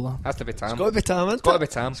 Tombola. Has to be Tam. It's got to be Tam, It's got to be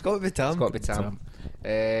Tam. It's got to be Tam. It's got to be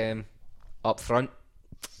Tam. Up front,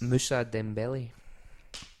 Moussa Dembele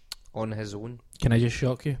on his own. Can I just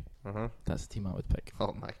shock you? Uh-huh. That's the team I would pick.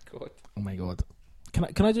 Oh my god. Oh my god.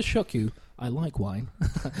 Can I just shock you? I like wine.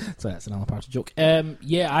 So that's another part of the joke.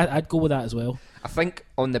 I'd go with that as well. I think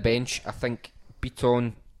on the bench,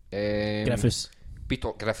 Beaton, Griffiths.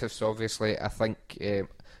 Beaton Griffiths, obviously. I think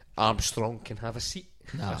Armstrong can have a seat.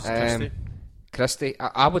 No. Christie.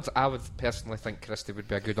 I would personally think Christie would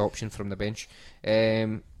be a good option from the bench,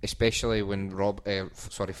 especially when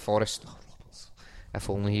Forrest. If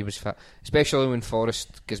only he was fit. Especially when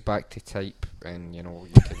Forrest goes back to type, and you know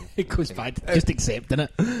you can. It goes back to just accepting it.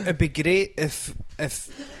 It'd be great if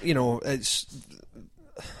you know it's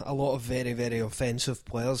a lot of very, very offensive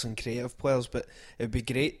players and creative players, but it'd be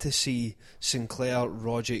great to see Sinclair,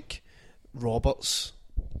 Rogic, Roberts,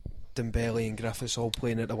 Dembele and Griffiths all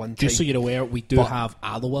playing at the one time. Just so you're aware, we do have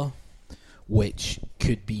Alloa, which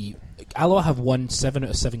could be... Alloa have won 7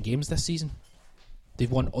 out of 7 games this season. They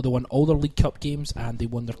won all their League Cup games, and they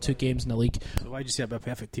won their 2 games in the league. So why do you say it'd be a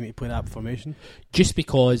perfect team to play that formation? Just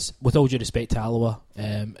because, with all due respect to Alloa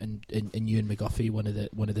and Ewan McGuffey, one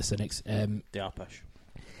of the cynics, they are pish.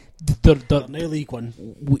 They're no League One.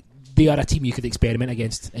 They are a team you could experiment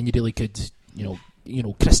against, and you really could, you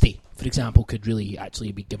know, Christie, for example, could really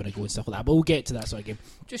actually be given a go and stuff like that. But we'll get to that sort of game.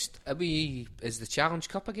 Is the Challenge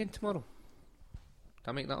Cup again tomorrow? Did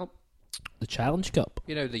I make that up? The Challenge Cup,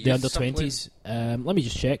 you know, the under-20s. Let me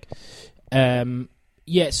just check.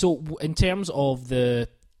 So in terms of the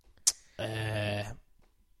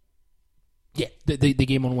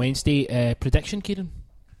game on Wednesday, prediction, Kieran?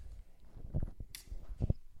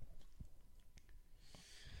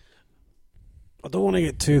 I don't want to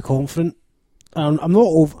get too confident. I'm not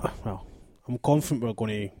over. Well, I'm confident we're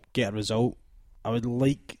going to get a result. I would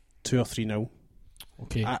like 2 or 3-0.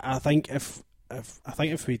 Okay. I think if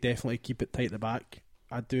we definitely keep it tight at the back,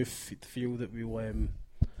 I do feel that we'll.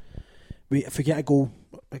 If we get a goal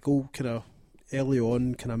kind of early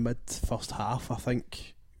on, kind of mid first half, I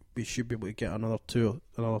think we should be able to get another two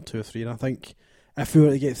or three. And I think if we were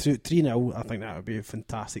to get through 3-0, I think that would be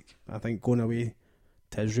fantastic. I think going away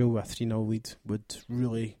to Israel with a 3-0 lead would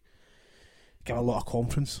really give a lot of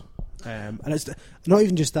confidence. And it's not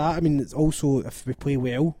even just that. I mean, it's also if we play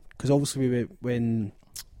well, because obviously when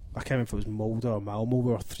I can't remember if it was Molde or Malmo,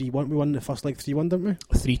 we were 3-1. We won the first leg 3-1, didn't we?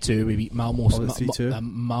 3-2. We beat Malmo. 3-2.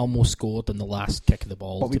 Malmo scored in the last kick of the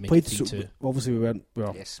ball. But to we played. Make it 3-2. Obviously, we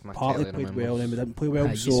partly played well, and then we didn't play well.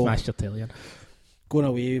 You so smashed your tail, going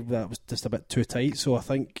away, that was just a bit too tight. So I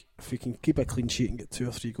think if we can keep a clean sheet and get 2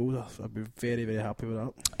 or 3 goals, I'd be very, very happy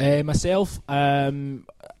with that. Myself, again,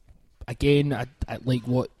 I like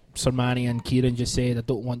what Sir Manny and Kieran just said. I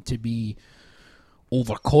don't want to be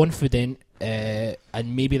overconfident, and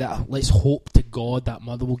maybe that. Let's hope to God that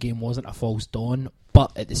Motherwell game wasn't a false dawn.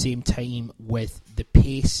 But at the same time, with the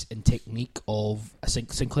pace and technique of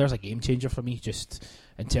Sinclair's a game changer for me, just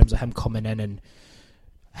in terms of him coming in and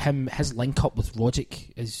his link up with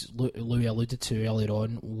Rogic, as Louis alluded to earlier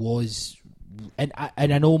on, was. And I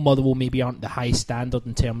know Motherwell maybe aren't the high standard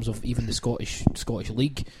in terms of even the Scottish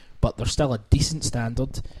League, but they're still a decent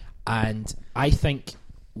standard, and I think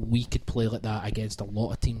we could play like that against a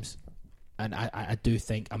lot of teams. And I do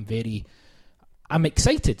think I'm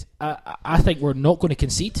excited. I think we're not going to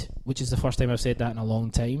concede, which is the first time I've said that in a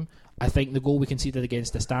long time. I think the goal we conceded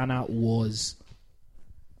against Astana was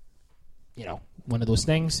one of those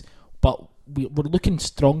things. But we're looking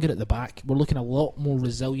stronger at the back. We're looking a lot more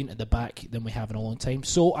resilient at the back than we have in a long time.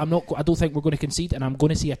 So I don't think we're going to concede, and I'm going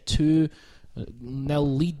to see a 2-0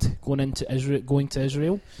 lead going to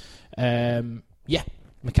Israel.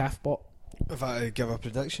 McCaff bot. If I give a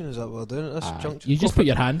prediction, is that what we're doing at this juncture? You just put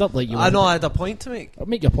your hand up like you. I know I had a point to make. I'll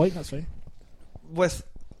make your point. That's fine. With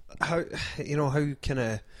how kind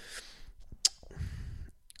of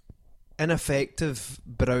ineffective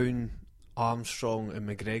Brown, Armstrong and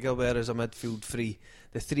McGregor were as a midfield three,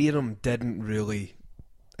 the three of them didn't really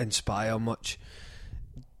inspire much.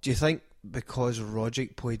 Do you think because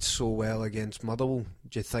Rogic played so well against Motherwell,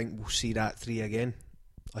 do you think we'll see that three again?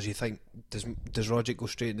 Or do you think does Rogic go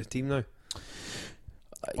straight in the team now?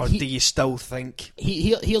 Or do you still think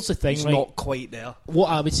here's the thing, he's right? not quite there? What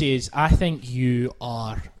I would say is I think you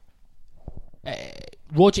are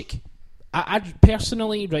Rogic. I'd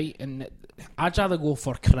personally, right, and I'd rather go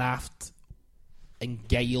for craft and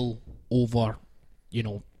guile over,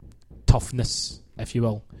 toughness, if you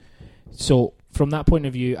will. So from that point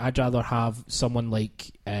of view, I'd rather have someone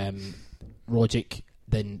like Rogic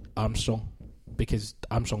than Armstrong, because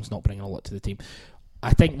Armstrong's not bringing a lot to the team.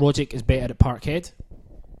 I think Rogic is better at Parkhead.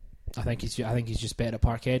 I think he's just better at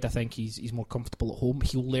Parkhead. I think he's more comfortable at home.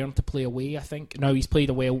 He'll learn to play away. I think now he's played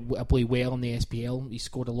well in the SPL. He's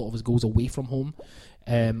scored a lot of his goals away from home.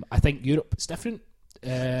 I think Europe is different.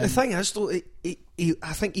 The thing is, though,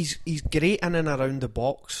 I think he's great in and around the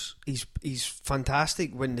box. He's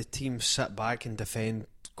fantastic when the teams sit back and defend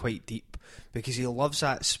quite deep, because he loves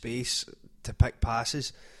that space to pick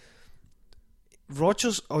passes.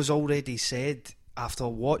 Rodgers has already said, after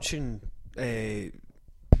watching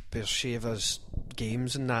Beersheva's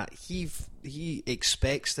games and that, he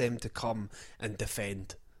expects them to come and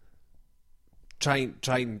defend. Try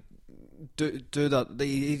and do that.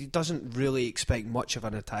 He doesn't really expect much of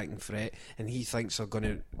an attacking threat, and he thinks they're going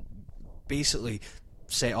to basically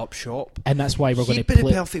set up shop. And that's why we're going to play. He'd be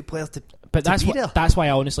the perfect player to. But to be there. That's why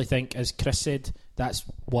I honestly think, as Chris said, that's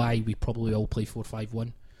why we probably all play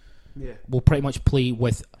 4-5-1. Yeah, we'll pretty much play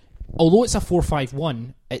with. Although it's a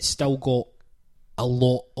 4-5-1, it's still got a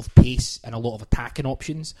lot of pace and a lot of attacking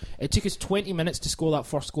options. It took us 20 minutes to score that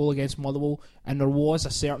first goal against Motherwell, and there was a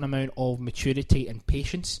certain amount of maturity and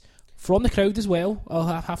patience from the crowd as well.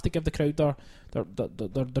 I'll have to give the crowd their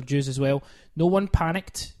dues as well. No one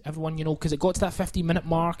panicked. Everyone, because it got to that 15-minute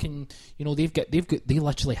mark, and they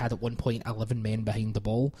literally had at one point 11 men behind the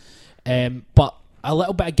ball. But a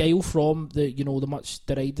little bit of guile from the much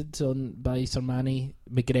derided by Sir Manny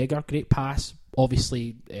McGregor. Great pass.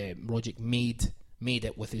 Obviously, Rogic made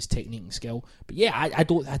it with his technique and skill. But yeah, I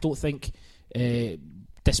don't think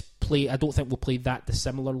this play. I don't think we'll play that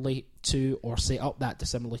dissimilarly to, or set up that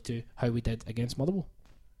dissimilarly to how we did against Motherwell.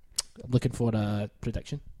 I'm looking for a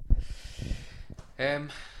prediction.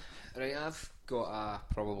 Right, I've got a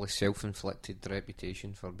probably self-inflicted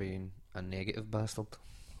reputation for being a negative bastard.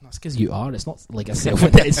 That's because you are. It's not like a self.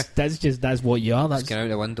 That's what you are. That's just going out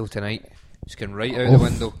the window tonight. Just going right out the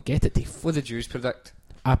window. Get it, Dave. What did you predict?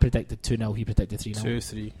 I predicted 2-0. He predicted 3-0.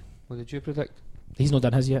 2-3. What did you predict? He's not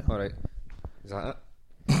done his yet. Alright. Is that it?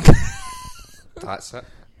 That's it.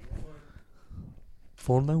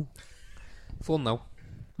 4-0. 4-0.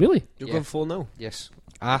 Really? You're Yeah. going 4-0? Yes.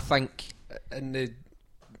 I think In the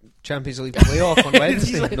Champions League playoff on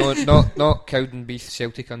Wednesday. no, not Cowdenbeath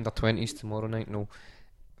Celtic under 20s tomorrow night. No,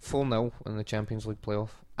 4-0 in the Champions League playoff.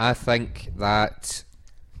 I think that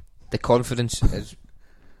the confidence is.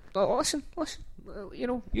 Oh, listen.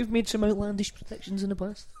 You've made some outlandish predictions in the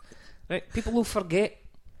past, right? People will forget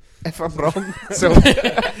if I'm wrong. So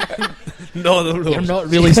No. You're not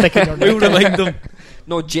really sticking your We'll remind them.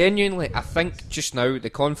 no, genuinely, I think just now the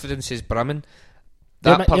confidence is brimming.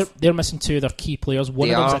 They're missing two of their key players. One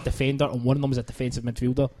They of them's are. a defender, and one of them's a defensive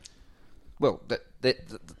midfielder. Well, the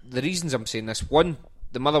reasons I'm saying this, one,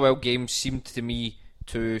 the Motherwell game seemed to me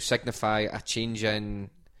to signify a change in,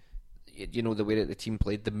 the way that the team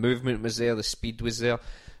played. The movement was there, the speed was there.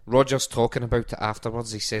 Rodgers talking about it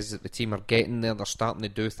afterwards, he says that the team are getting there, they're starting to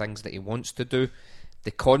do things that he wants to do.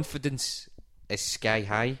 The confidence is sky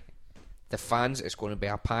high. The fans, it's going to be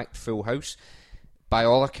a packed full house. By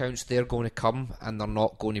all accounts, they're going to come, and they're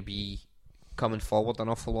not going to be coming forward an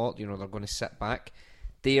awful lot. They're going to sit back.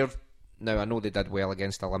 Now, I know they did well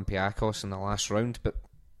against Olympiacos in the last round, but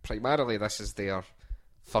primarily this is their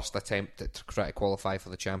first attempt to try to qualify for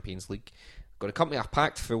the Champions League. Going to come to a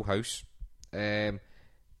packed full house.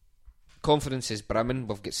 Confidence is brimming.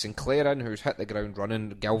 We've got Sinclair in, who's hit the ground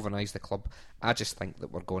running, galvanised the club. I just think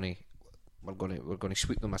that we're going to we're going to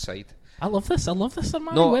sweep them aside. I love this,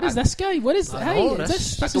 Armani. No, Where is this guy? What is? I Hey, know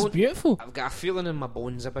this is beautiful. I've got a feeling in my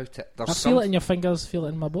bones about it. I feel it in your fingers, feel it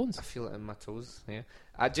in my bones. I feel it in my toes. Yeah,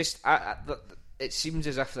 it seems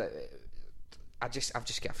as if I've just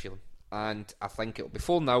got a feeling, and I think it'll be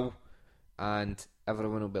 4-0, and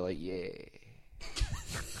everyone will be like, yeah.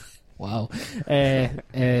 Wow.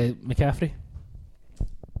 McCaffrey?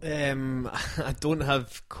 I don't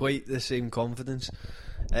have quite the same confidence.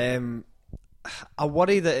 I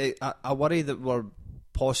worry that we're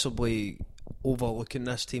possibly overlooking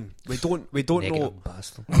this team. We don't know.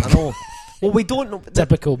 Bastard. I know. Well, we don't know.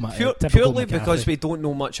 Typical Purely McCaffrey. because we don't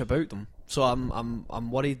know much about them. So I'm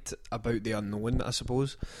worried about the unknown, I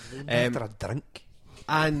suppose. After a drink.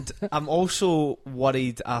 And I'm also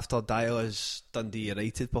worried after Dyla's Dundee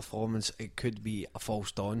United performance, it could be a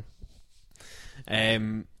false dawn.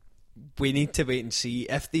 We need to wait and see.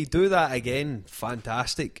 If they do that again,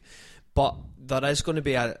 fantastic. But there is going to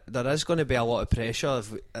be a lot of pressure,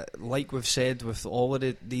 like we've said with all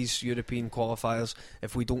of these European qualifiers.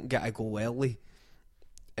 If we don't get a goal early,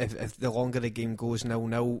 if the longer the game goes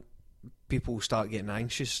 0-0, people start getting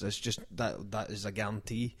anxious. It's just that is a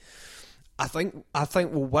guarantee. I think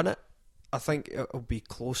we'll win it. I think it'll be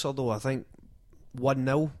closer though. I think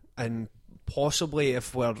 1-0, and possibly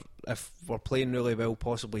if we're playing really well,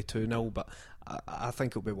 possibly 2-0. But I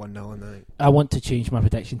think it'll be 1-0 in the night. I want to change my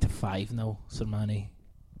prediction to 5-0, Sir Manny.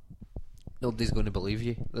 Nobody's going to believe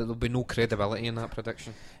you. There'll be no credibility in that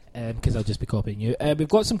prediction. Because I'll just be copying you. We've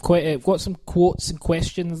got some quotes and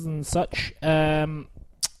questions and such. Let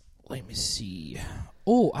me see.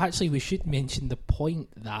 Oh, actually, we should mention the point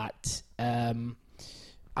that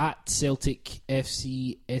at Celtic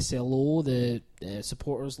FC SLO, the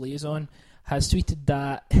supporters liaison, has tweeted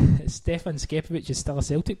that Stefan Skepovic is still a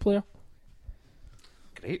Celtic player.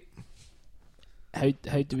 Great. How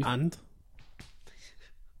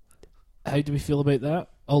do we feel about that?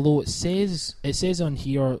 Although it says on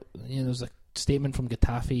here, there's a statement from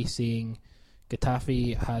Getafe saying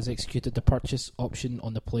Getafe has executed the purchase option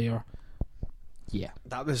on the player. Yeah,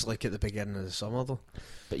 that was like at the beginning of the summer though.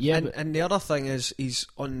 But yeah, and the other thing is he's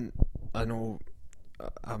on. I know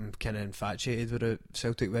I'm kind of infatuated with the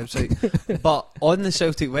Celtic website, but on the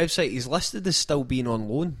Celtic website he's listed as still being on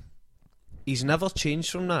loan. He's never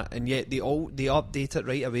changed from that, and yet they update it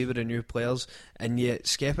right away with the new players. And yet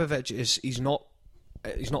Skepovic he's not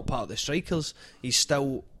part of the strikers. He's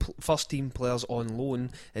still first team players on loan.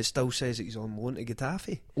 It still says that he's on loan to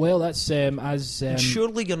Getafe. Well, that's And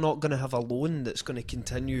surely you're not going to have a loan that's going to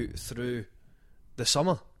continue through the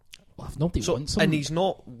summer. Well, if nobody wants him, and he's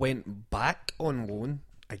not went back on loan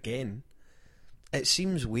again. It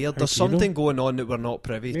seems weird. There's something going on that we're not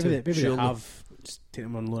privy to. Maybe surely. they have just taken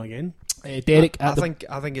him on loan again. Derek, I think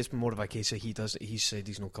it's more of a case of he's said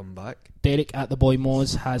he's not coming back. Derek at the Boy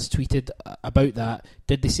Moz has tweeted about that.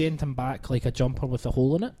 Did they send him back like a jumper with a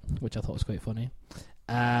hole in it? Which I thought was quite funny.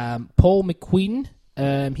 Paul McQueen,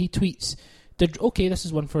 he tweets, this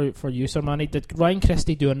is one for you, Sir Manny. Did Ryan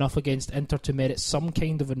Christie do enough against Inter to merit some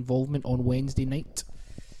kind of involvement on Wednesday night?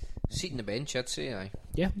 Seat in the bench, I'd say. Aye.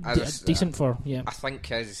 Yeah, decent for. Yeah, I think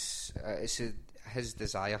his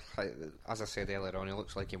desire, as I said earlier on, he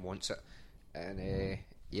looks like he wants it, and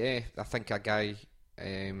I think a guy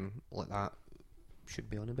like that should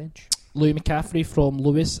be on the bench. Louis McCaffrey from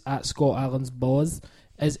Lewis at Scott Allen's Boz.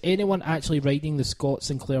 Is anyone actually riding the Scott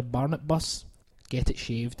Sinclair Barnett bus? Get it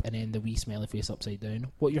shaved and then the wee smelly face upside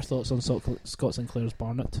down. What are your thoughts on Scott Sinclair's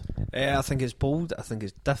Barnett? I think it's bold. I think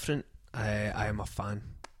it's different. I am a fan.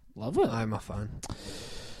 Love it. I'm a fan.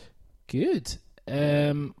 Good.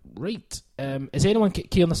 Right. Is anyone,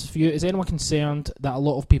 Kieran, this is for you, is anyone concerned that a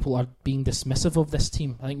lot of people are being dismissive of this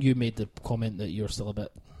team? I think you made the comment that you're still a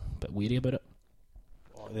bit weary about it.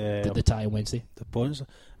 The tie on Wednesday. The points.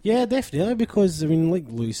 Yeah, definitely, because, I mean, like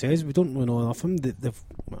Louis says, we don't know enough of them.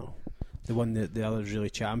 They won the other really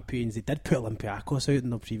champions. They did put Olympiacos out in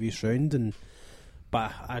the previous round,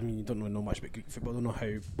 but I mean, you don't know much about Greek football. I don't know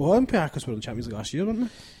how. Well, Olympiacos were in the Champions League last year, weren't they?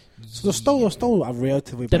 So they're still a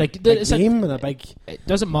relatively big game and a big. It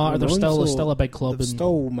doesn't matter. They're still a big club. They've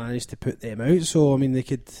still managed to put them out. So I mean, they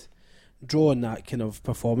could draw on that kind of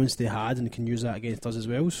performance they had and can use that against us as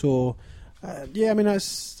well. So I mean, it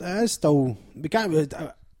is still. We can't.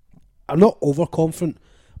 I'm not overconfident,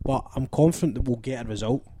 but I'm confident that we'll get a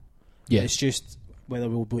result. Yeah, it's just whether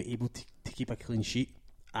we'll be able to keep a clean sheet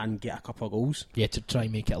and get a couple of goals. Yeah, to try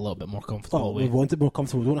and make it a little bit more comfortable. We want it more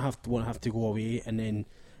comfortable. We don't have to go away and then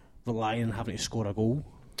rely on having to score a goal.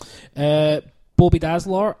 Bobby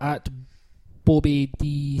Dazzler at Bobby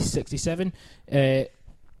D67.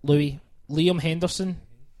 Louis Liam Henderson.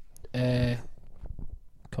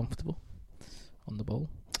 Comfortable. on the ball.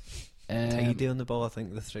 Tidy on the ball, I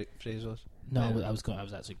think the phrase was. No, I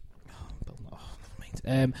was actually. Never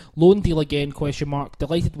mind. Loan deal again? Question mark.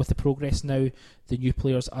 Delighted with the progress now. The new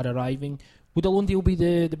players are arriving. Would a loan deal be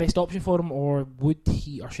the best option for him, or would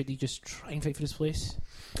he, or should he just try and fight for his place?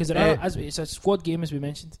 Because it's a squad game, as we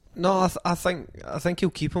mentioned. No, I think he'll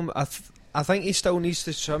keep him. I think he still needs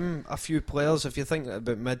to trim a few players. If you think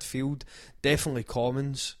about midfield, definitely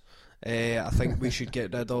Commons. I think we should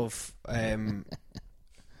get rid of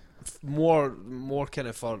more kind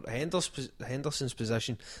of for Henderson's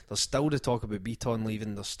position. There's still the talk about Beaton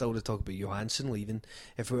leaving. There's still the talk about Johansson leaving.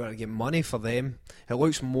 If we were to get money for them, it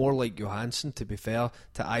looks more like Johansson, to be fair,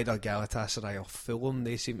 to either Galatasaray or Fulham.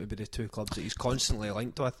 They seem to be the two clubs that he's constantly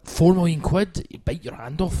linked with. £4 million, you bite your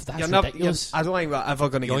hand off. That's ridiculous. I don't think we're ever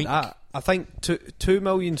going to get that. I think 2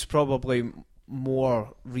 million's probably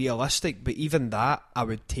more realistic, but even that I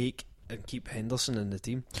would take and keep Henderson in the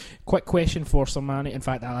team. Quick question for Sir Manny. In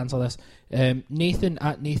fact, I'll answer this. Nathan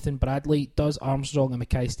at Nathan Bradley, does Armstrong and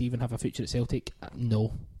Mackay-Steven have a future at Celtic?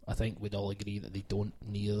 No. I think we'd all agree that they don't,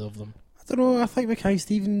 neither of them. I don't know, I think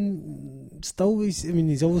Mackay-Steven still, he's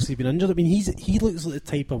obviously been injured. I mean, he looks like the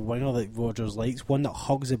type of winger that Rodgers likes, one that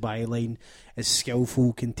hugs the byline, is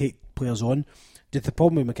skillful, can take players on. Just the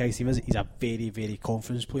problem with Mackay-Steven is he's a very, very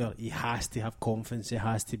confidence player. He has to have confidence, he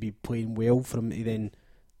has to be playing well for him to then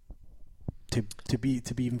to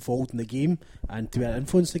be involved in the game and to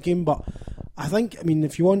influence the game. But I think, I mean,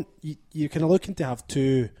 if you want, you're kind of looking to have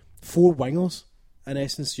 4 wingers in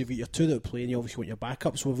essence. You've got your 2 that are playing, you obviously want your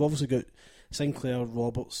backup. So we've obviously got Sinclair,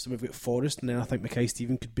 Roberts, and we've got Forrest, and then I think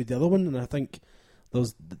Mackay-Steven could be the other one. And I think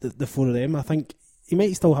there's the 4 of them. I think he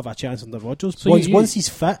might still have a chance under Rodgers. So once he's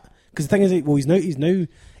fit, because the thing is, well,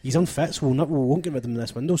 he's unfit, so we won't get rid of him in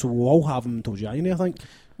this window. So we'll all have him until January, I think.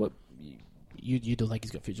 What you don't think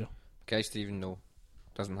he's got a future? Mackay-Steven, no,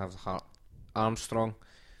 doesn't have the heart. Armstrong,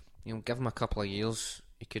 give him a couple of years,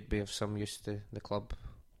 he could be of some use to the club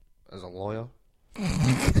as a lawyer.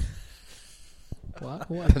 What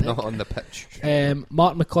but not on the pitch.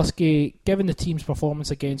 Mark McCluskey, given the team's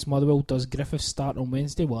performance against Motherwell, does Griffiths start on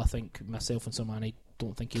Wednesday? Well, I think myself and Samani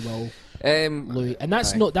don't think he will. Louis, and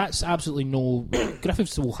that's absolutely no.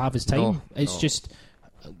 Griffiths will have his time. No, it's just.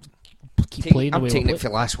 Keep playing I'm the way taking it for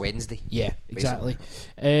last Wednesday. Yeah, exactly.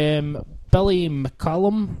 Billy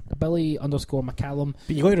McCallum, Billy _McCallum.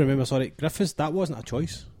 But you got to remember, Griffiths, that wasn't a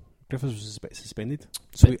choice. Griffiths was suspended.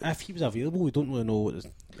 So if he was available, we don't really know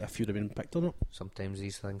if he would have been picked or not. Sometimes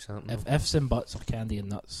these things happen. If ifs and buts are candy and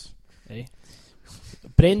nuts. Eh?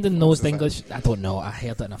 Brendan knows the English. I don't know. I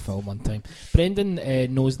heard it in a film one time. Brendan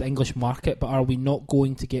knows the English market, but are we not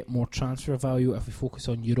going to get more transfer value if we focus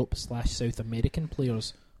on Europe/South American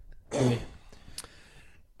players? Well,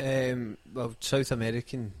 South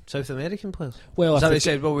American players. Well, as I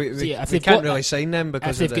said, well, we can't really sign them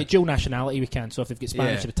because if they've got dual nationality, we can. So if they've got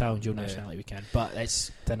Spanish or Italian dual nationality, we can. But it's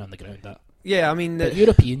thin on the ground. That. Yeah, I mean, but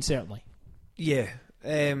European certainly. Yeah.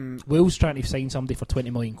 Wales trying to sign somebody for £20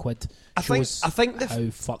 million. I think how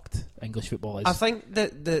fucked English football is. I think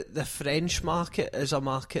that the French market is a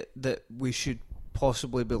market that we should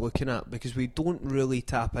possibly be looking at, because we don't really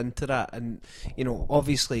tap into that. And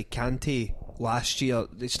obviously Kante last year,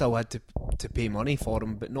 they still had to pay money for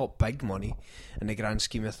him, but not big money in the grand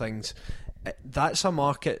scheme of things. That's a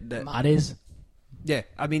market that Mahrez. Yeah,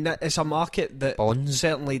 I mean, it's a market that Bonds.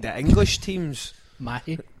 Certainly the English teams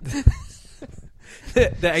Mahi.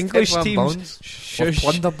 the English teams We've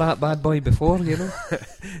plundered that bad boy before,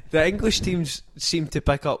 The English teams seem to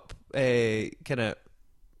pick up kind of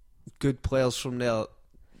good players from there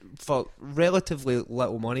for relatively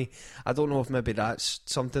little money. I don't know if maybe that's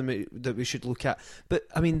something that we should look at. But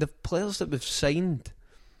I mean, the players that we've signed,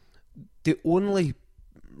 the only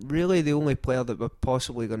player that we're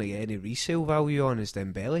possibly going to get any resale value on is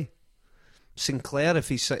Dembele. Sinclair, if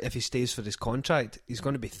he stays for his contract, he's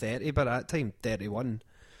going to be 30 by that time, 31.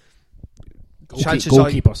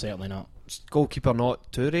 Goalkeeper certainly not. Goalkeeper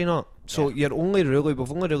not, Toure not. So we've only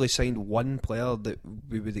really signed one player that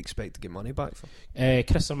we would expect to get money back for.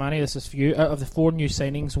 Chris Armani, this is for you. Out of the 4 new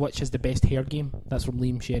signings, which is the best hair game? That's from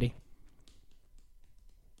Liam Sherry.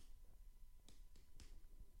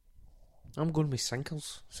 I'm going with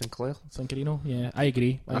Sinclair. Sincerino, yeah, I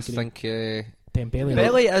agree. I think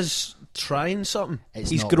Dembele is trying something.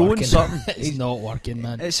 He's not growing working. something. It's not working,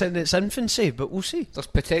 man. It's in its infancy, but we'll see. There's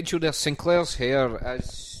potential there. Sinclair's hair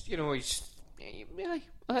is, he's.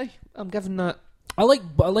 I'm giving that. I like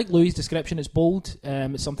Louis' description. It's bold.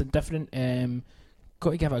 It's something different.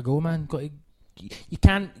 Got to give it a go, man. Got to you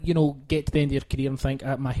can't, get to the end of your career and think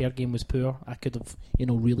my hair game was poor. I could have,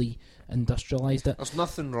 really industrialised it. There's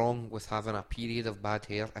nothing wrong with having a period of bad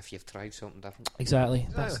hair if you've tried something different. Exactly.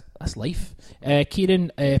 That's life.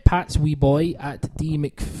 Kieran, Pat's wee boy at D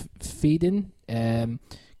McFadden.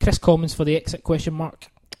 Chris Commons for the exit ?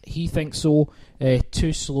 He thinks so.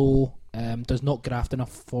 Too slow. Does not graft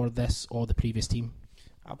enough for this or the previous team.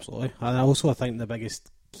 Absolutely. And I think the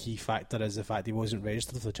biggest key factor is the fact he wasn't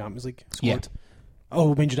registered for the Champions League squad. Yeah.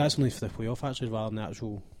 Oh, mind you, that's only for the playoff actually, rather than the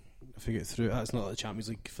actual. If you get through, that's not the Champions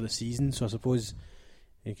League for the season. So I suppose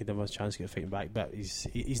he could have a chance to get fighting back, but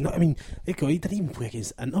he's not. I mean, he didn't even play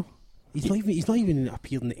against Inter. He's not even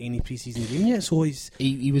appeared in any pre-season game yet. So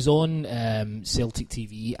he was on Celtic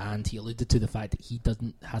TV and he alluded to the fact that he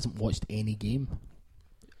hasn't watched any game.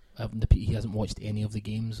 He hasn't watched any of the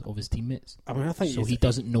games of his teammates. I mean, I think so. He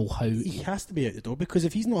doesn't know how. He has to be out the door, because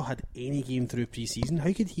if he's not had any game through pre-season,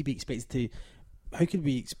 how could he be expected to? How could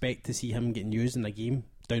we expect to see him getting used in a game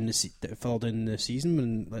further down the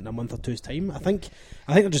season in a month or two's time? I think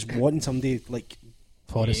they're just wanting somebody like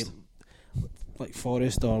Forrest. Like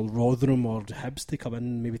Forrest or Rotherham or Hibs to come in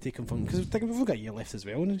and maybe take him from, because we've got a year left as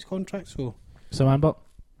well in his contract. So Manbot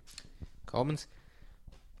Commons,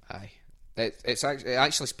 aye, it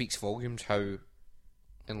actually speaks volumes how,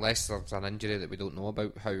 unless there's an injury that we don't know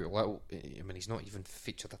about, how little. I mean, he's not even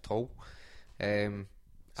featured at all.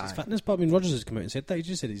 His fitness, but I mean, Rodgers has come out and said that. He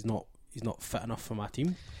just said he's not fit enough for my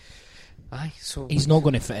team. Aye, so he's not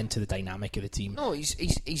going to fit into the dynamic of the team. No,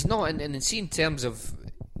 he's not. And in terms of,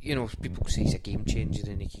 people say he's a game changer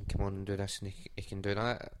and he can come on and do this and he can do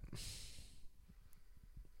that.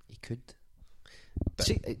 He could. But,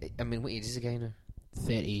 see, I mean, what age is the guy now?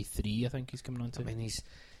 33, I think he's coming on to. I mean, he's.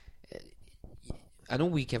 I know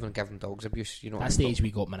we give him dogs abuse. That's the age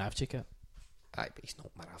we got Moravchik at. Aye, but he's not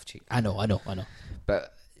Moravchik. I know.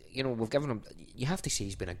 But we've given him. You have to say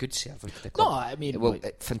he's been a good servant to the No, club. I mean,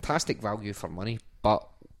 fantastic value for money. But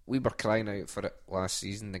we were crying out for it last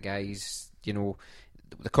season. The guys,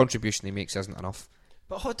 the contribution he makes isn't enough.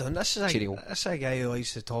 But hold on, this is a guy who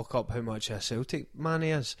likes to talk up how much a Celtic man he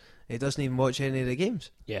is. He doesn't even watch any of the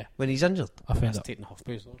games. Yeah, when he's injured. I found that's it. taking half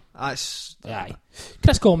pace though. That's aye.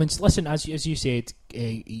 Chris Commons, listen, as you said,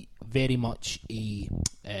 very much a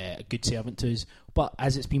good servant to us. But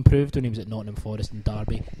as it's been proved when he was at Nottingham Forest and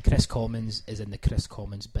Derby, Chris Commons is in the Chris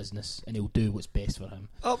Commons business, and he'll do what's best for him.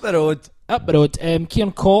 Up the road.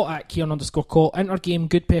 Kieran Caw at Kieran_Caw. Inter-game,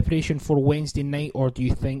 good preparation for Wednesday night, or do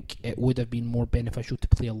you think it would have been more beneficial to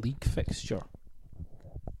play a league fixture?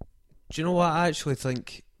 Do you know what? I actually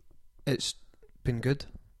think it's been good.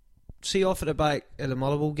 See, off at the back of the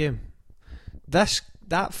Motherwell game, that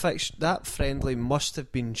friendly must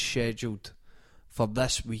have been scheduled for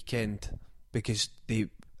this weekend, because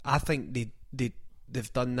I think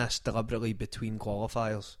they've done this deliberately between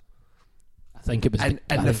qualifiers. I think it was, and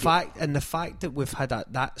the fact that we've had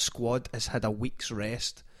that squad has had a week's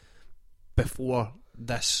rest before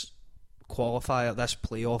this qualifier, this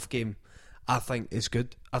playoff game, I think is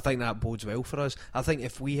good. I think that bodes well for us. I think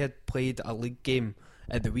if we had played a league game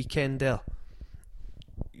at the weekend there,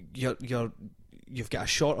 you've got a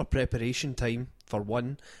shorter preparation time for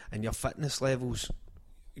one, and your fitness levels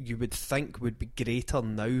you would think would be greater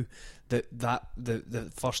now that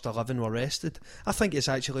the first 11 were rested. I think it's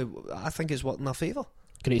worked in our favour.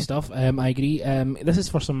 Great stuff. I agree. This is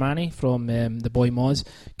for Samani from the boy Moz.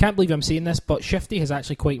 Can't believe I'm saying this, but Shifty has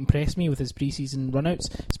actually quite impressed me with his pre-season runouts,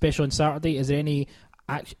 especially on Saturday. Is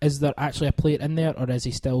there actually a player in there, or is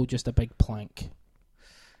he still just a big plank?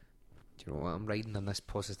 Do you know what? I'm riding on this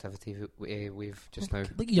positivity wave just now.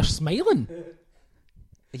 Look, you're smiling.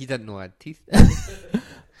 He didn't know I had teeth.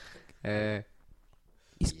 Yeah.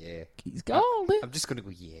 He's got. I'm just going to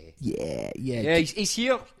go, yeah. Yeah. Yeah, he's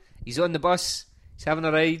here. He's on the bus. He's having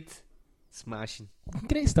a ride. Smashing.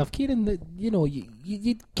 Great stuff, Kieran.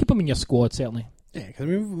 You keep him in your squad, certainly. Yeah, because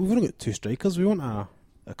we've only got 2 strikers. We want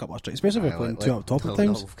a couple of strikers, especially if we're playing 2 up top at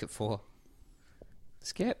times. No, we've got 4.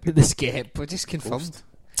 Skip. The skip. We just confirmed.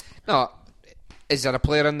 No, is there a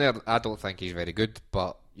player in there? I don't think he's very good,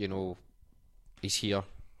 but he's here.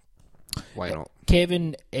 Why not?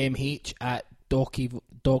 Kevin MH at Doc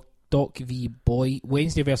V Boy.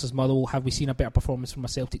 Wednesday versus Motherwell. Have we seen a better performance from a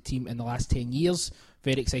Celtic team in the last 10 years?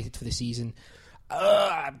 Very excited for the season.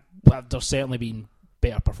 There's certainly been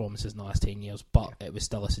better performances in the last 10 years, but it was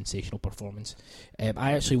still a sensational performance.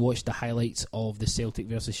 I actually watched the highlights of the Celtic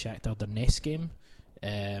versus Shakhtar Donetsk game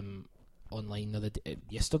online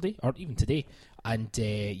yesterday, or even today, and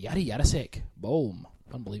Yari Yarasek, boom,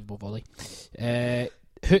 unbelievable volley.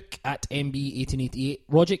 Hook at MB1888.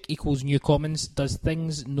 Rogic equals new commons. Does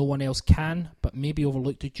things no one else can, but maybe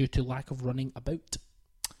overlooked due to lack of running about.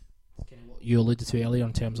 Kind of what you alluded to earlier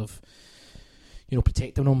in terms of,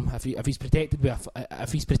 protecting him. If he's protected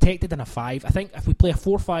if he's protected in a 5, I think if we play a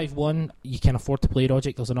 4-5-1, you can afford to play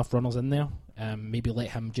Rogic. There's enough runners in there. Maybe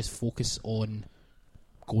let him just focus on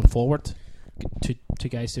going forward. Two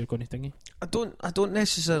guys who are going to thingy. I don't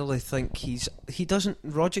necessarily think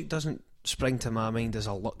Rogic doesn't spring to my mind as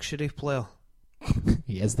a luxury player.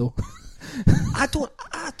 He is though. I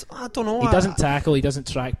don't know. He doesn't tackle. He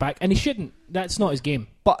doesn't track back, and he shouldn't. That's not his game.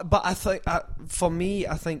 But I think for me,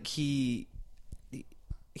 I think he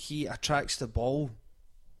attracts the ball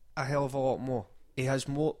a hell of a lot more. He has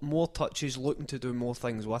more touches, looking to do more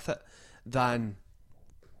things with it than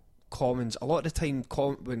Commons. A lot of the time,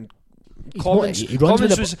 when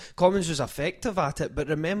Commons was effective at it, but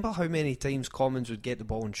remember how many times Commons would get the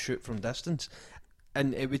ball and shoot from distance,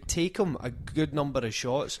 and it would take him a good number of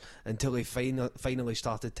shots until he finally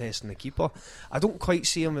started testing the keeper. I don't quite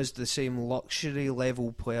see him as the same luxury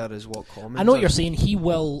level player as what Commons. I know what you're saying. He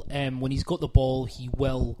will, when he's got the ball, he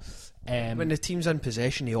will. When the team's in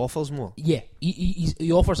possession, he offers more. Yeah,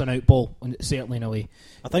 he offers an out ball, certainly in a way.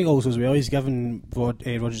 I think also as well, he's given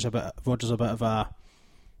Rodgers a bit of a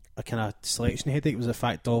kind of selection headache. Was the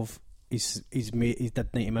fact of he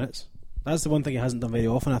did 90 minutes. That's the one thing he hasn't done very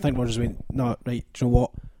often. I think Rodgers went, no, right, do you know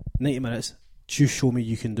what, 90 minutes, just show me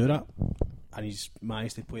you can do that, and he's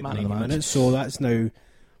managed to play 90 minutes. So that's now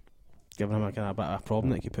giving him a kind of bit of a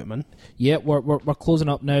problem that he could put him in. Yeah, we're closing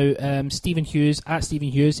up now. Stephen Hughes at Stephen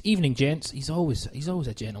Hughes. Evening, gents. He's always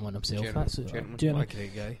a gentleman himself. Gentleman. What a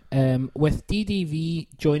great guy. With DDV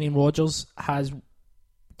joining Rodgers, has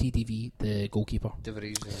DDV the goalkeeper?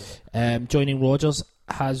 Joining Rodgers,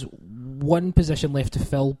 has one position left to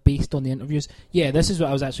fill based on the interviews. Yeah, this is what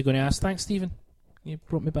I was actually going to ask. Thanks, Stephen. You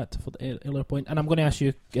brought me back to for the earlier point, and I'm going to ask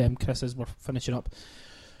you, Chris, as we're finishing up.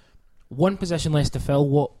 One position left to fill.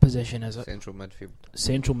 What position is it? Central midfield.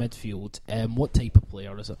 Central midfield. What type of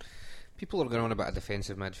player is it? People are going on about a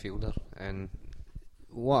defensive midfielder, and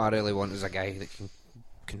what I really want is a guy that can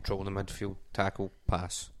control the midfield, tackle,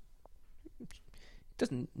 pass.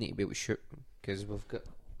 Doesn't need to be able to shoot because we've got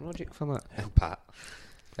Rogic for that. And Pat.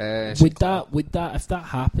 Would that if that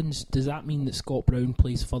happens, does that mean that Scott Brown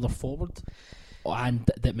plays further forward, and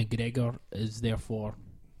that McGregor is therefore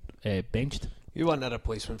benched? You want a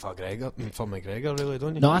replacement for McGregor, really,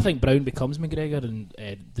 don't you? No, I think Brown becomes McGregor and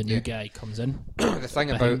the new guy comes in. The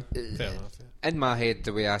thing about in my head,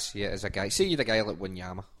 the way I see it as a guy, say you're the guy like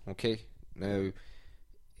Wanyama, okay? Now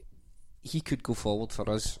he could go forward for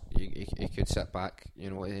us. He could sit back.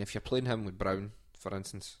 If you're playing him with Brown, for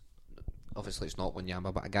instance, obviously it's not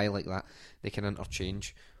Wanyama, but a guy like that, they can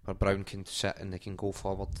interchange where Brown can sit and they can go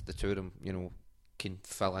forward. The two of them, can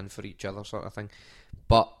fill in for each other, sort of thing.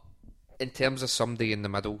 But in terms of somebody in the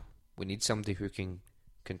middle, we need somebody who can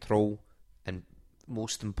control and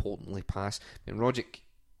most importantly pass. I mean, Rogic,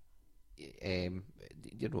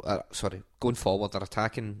 going forward, our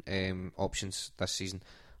attacking options this season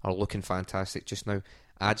are looking fantastic just now.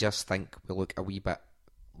 I just think we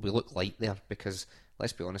look light there because,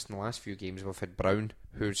 let's be honest, in the last few games we've had Brown,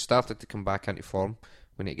 who started to come back into form.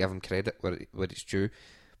 We need to give him credit where it's due,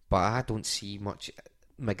 but I don't see much.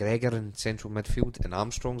 McGregor in central midfield and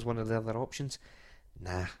Armstrong's one of the other options.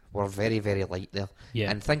 Nah, we're very, very light there.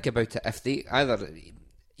 Yeah. And think about it, if they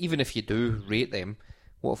even if you do rate them,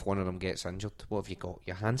 what if one of them gets injured? What have you got?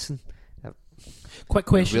 Johansson? Quick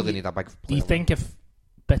question. You really need a big player. Do you think if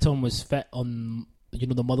Bitton was fit on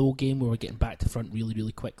the Motherwell game where we're getting back to front really,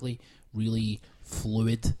 really quickly, really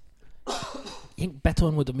fluid, you think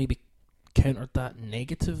Bitton would have maybe countered that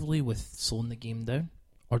negatively with slowing the game down?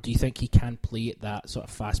 Or do you think he can play at that sort of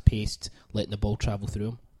fast-paced, letting the ball travel through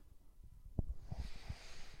him?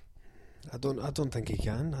 I don't think he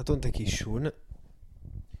can. I don't think he's shown it.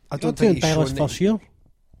 I don't think he's shown first year.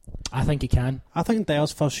 I think he can. I think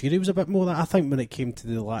Dyer's first year he was a bit more that. I think when it came to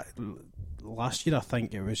the last year, I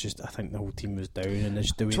think the whole team was down and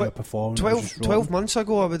just the way they performed. 12 months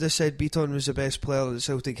ago, I would have said Beaton was the best player that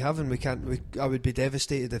Celtic have, and I would be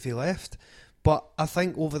devastated if he left. But I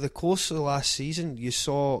think over the course of the last season, you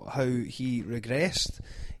saw how he regressed.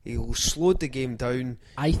 He slowed the game down.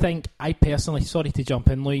 I personally, sorry to jump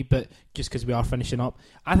in, Louis, but just because we are finishing up,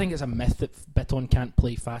 I think it's a myth that Bitton can't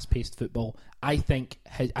play fast-paced football. I think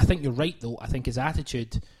you're right, though. I think his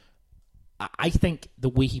attitude, I think the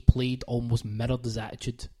way he played almost mirrored his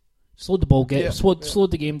attitude. Slowed the ball,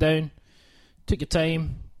 slowed the game down, took your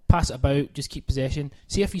time, pass it about, just keep possession.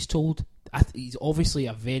 See if he's told. He's obviously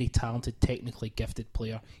a very talented, technically gifted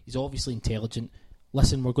player. He's obviously intelligent.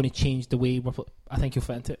 listen, we're going to change the way I think he'll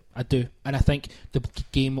fit into it. I do. And I think the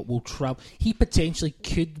game will travel. He potentially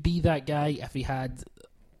could be that guy if he had...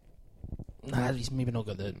 he's maybe not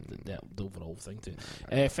got the overall thing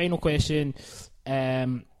to. Final question.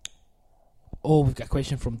 We've got a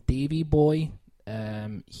question from Davey Boy.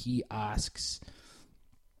 He asks,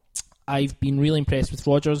 I've been really impressed with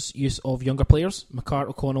Rodgers' use of younger players, McCart,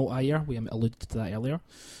 O'Connell, Ayer. We alluded to that earlier.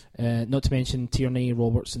 Not to mention Tierney,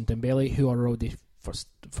 Roberts and Dembele, who are already first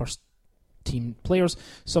team players.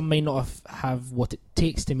 Some may not have what it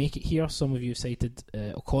takes to make it here. Some of you cited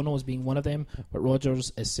O'Connell as being one of them, but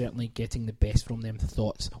Rodgers is certainly getting the best from them.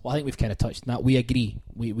 Thoughts? Well, I think we've kind of touched on that. We agree.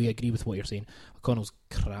 We agree with what you're saying. O'Connell's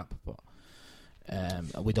crap, but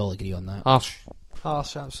we'd all agree on that.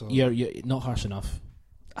 Harsh, absolutely. You're not harsh enough.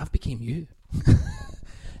 I've became you.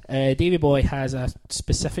 Davey Boy has a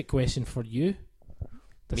specific question for you.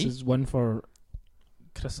 This is one for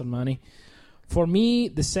Chris or Manny. For me,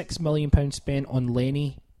 the £6 million spent on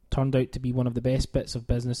Lenny turned out to be one of the best bits of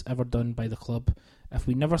business ever done by the club. If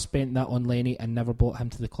we never spent that on Lenny and never bought him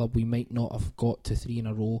to the club, we might not have got to 3 in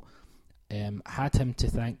a row. Had him to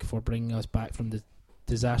thank for bringing us back from the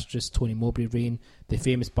disastrous Tony Mowbray reign, the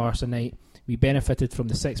famous Barca night. We benefited from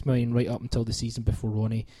the $6 million right up until the season before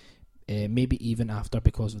Ronnie, maybe even after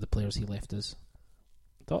because of the players he left us.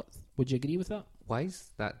 Would you agree with that? why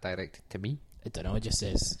is that directed to me? I don't know, it just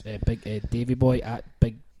says Big Davy Boy at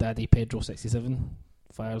Big Daddy Pedro 67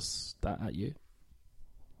 fires that at you.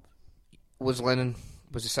 Was the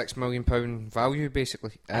 £6 million value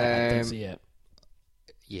basically? I didn't see it.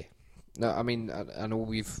 Yeah. No, I mean, I know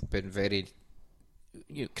we've been very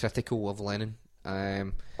critical of Lennon,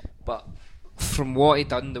 but from what he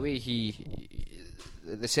done, the way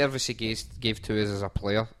the service he gave to us as a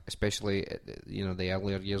player, especially the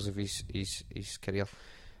earlier years of his career,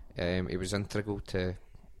 he was integral to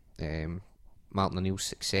Martin O'Neill's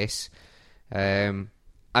success.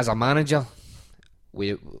 As a manager,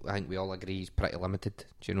 I think we all agree he's pretty limited.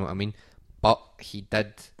 Do you know what I mean? But he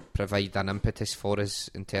did provide an impetus for us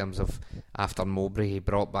in terms of after Mowbray, he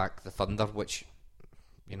brought back the Thunder, which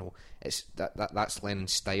it's that's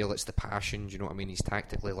Lennon's style. It's the passion. Do you know what I mean? He's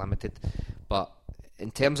tactically limited, but in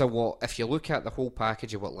terms of if you look at the whole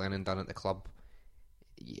package of what Lennon done at the club,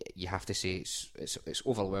 you have to say it's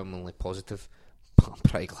overwhelmingly positive. But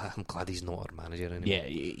I'm glad he's not our manager anymore. Yeah,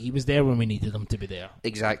 he was there when we needed him to be there.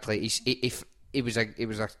 Exactly. He was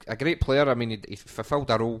a great player. I mean, he fulfilled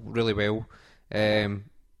that role really well. And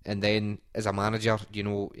then as a manager,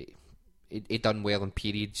 he done well in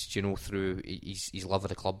periods. Through his love of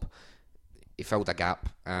the club, he filled a gap.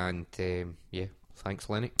 And thanks,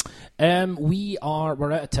 Lenny. We're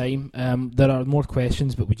out of time. There are more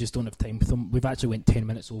questions, but we just don't have time for them. We've actually went 10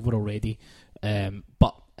 minutes over already.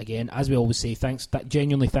 But again, as we always say,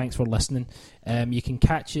 genuinely thanks for listening. You can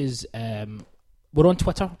catch us. We're on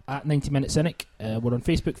Twitter at 90 Minute Cynic. We're on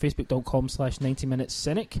Facebook, facebook.com/90 Minute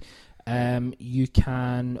Cynic. You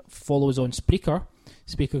can follow us on Spreaker,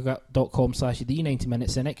 spreaker.com/the 90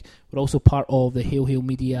 Minute Cynic. We're also part of the Hail Hail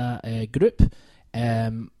Media group.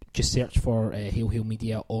 Just search for Hail Hail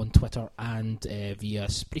Media on Twitter and via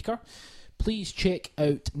Spreaker. Please check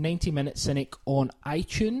out 90 Minute Cynic on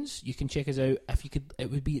iTunes. You can check us out. If you could,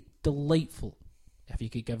 it would be delightful if you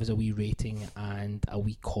could give us a wee rating and a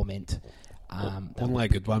wee comment. Only a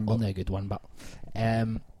good one, but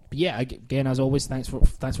yeah, again, as always, thanks for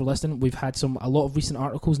listening. We've had a lot of recent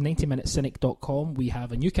articles. 90minutecynic.com. We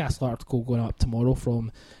have a Newcastle article going up tomorrow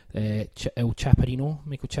from El Chaparino,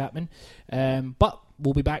 Michael Chapman. But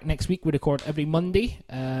we'll be back next week. We record every Monday,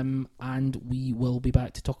 and we will be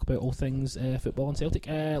back to talk about all things football and Celtic.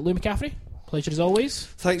 Lou McCaffrey, pleasure as always.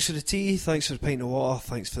 Thanks for the tea, thanks for the pint of water,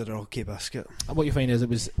 thanks for the Rocky biscuit. What you find is it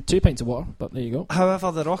was 2 pints of water, but there you go.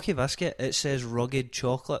 However, the Rocky biscuit, it says rugged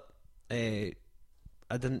chocolate.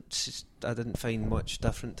 I didn't find much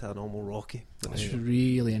different to a normal Rocky. That's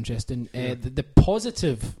really interesting. The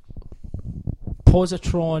positive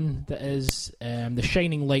positron that is the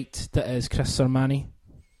shining light that is Chris Sermani.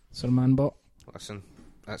 Sermanbot. Listen,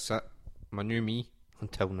 that's it. My new me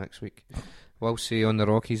until next week. We'll see on the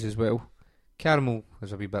Rockies as well. Caramel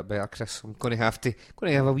is a wee bit better, Chris. I'm going to have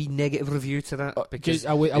a wee negative review to that because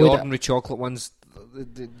the ordinary chocolate ones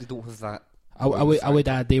they don't have that. I would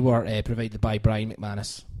add they were provided by Brian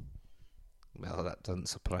McManus. Well, that doesn't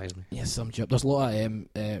surprise me. Yes, there's a lot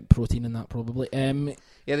of protein in that probably.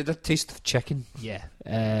 Yeah, they did taste of chicken. Yeah.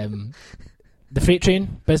 The Freight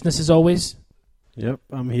Train, business as always. Yep,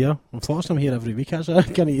 I'm here. Unfortunately, I'm here every week actually. I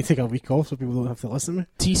can't need to take a week off so people don't have to listen to me.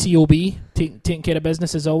 TCOB, taking care of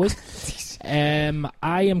business as always. I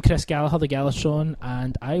am Chris Gallagher, the Galastron,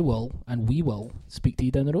 and we will speak to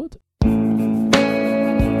you down the road.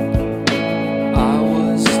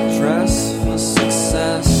 press for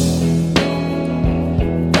success,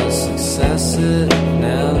 but success it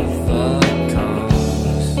never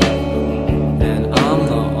comes. And I'm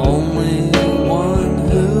the only one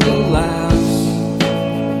who laughs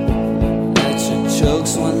at your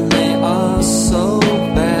jokes when they are so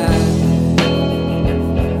bad.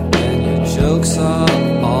 And your jokes are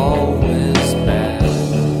always bad,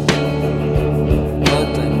 but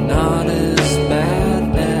they're not as bad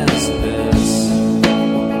as this.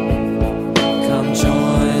 Come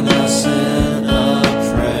join us in a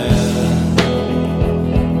prayer.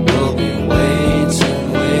 We'll be waiting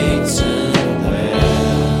where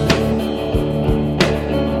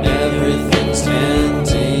everything's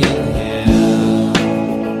ending here.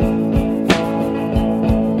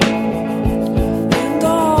 And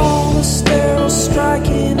all the sterile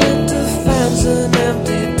striking into fans, an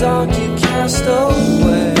empty dock you cast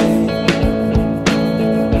away.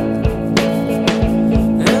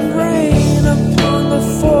 And rain upon the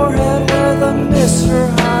forehead where the mists are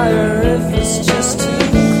higher if it's just too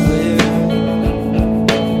clear.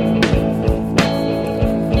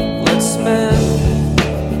 Let's spend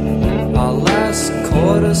our last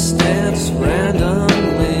quarter stance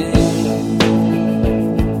randomly.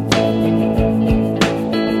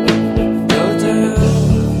 Go down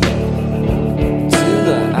to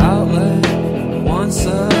the outlet once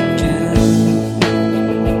again.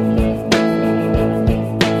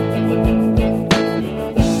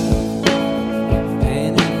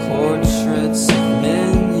 Painting portraits of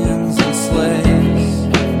minions and slaves,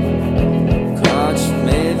 crotch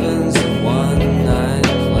mavens and one-night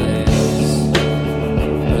plays.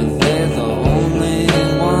 Are they the only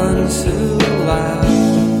ones who laugh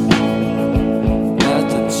at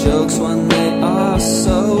the jokes when they are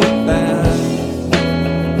so bad?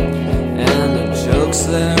 And the jokes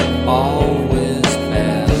they're always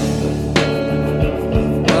bad,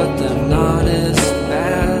 but they're not as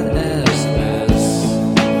bad as this.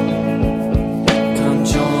 Come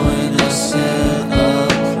join us in a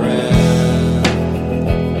prayer.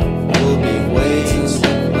 We'll be waiting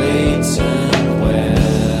where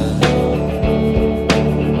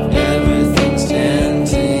everything's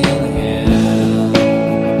ending here.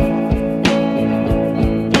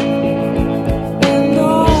 And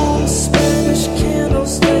all the Spanish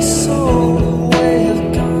candles they sold away have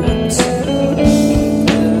gone to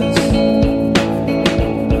this.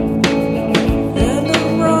 And a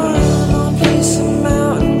run on piece of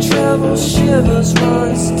mountain travel shivers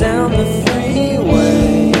runs down the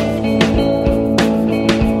freeway.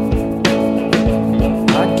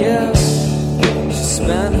 I guess she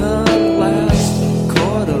spent her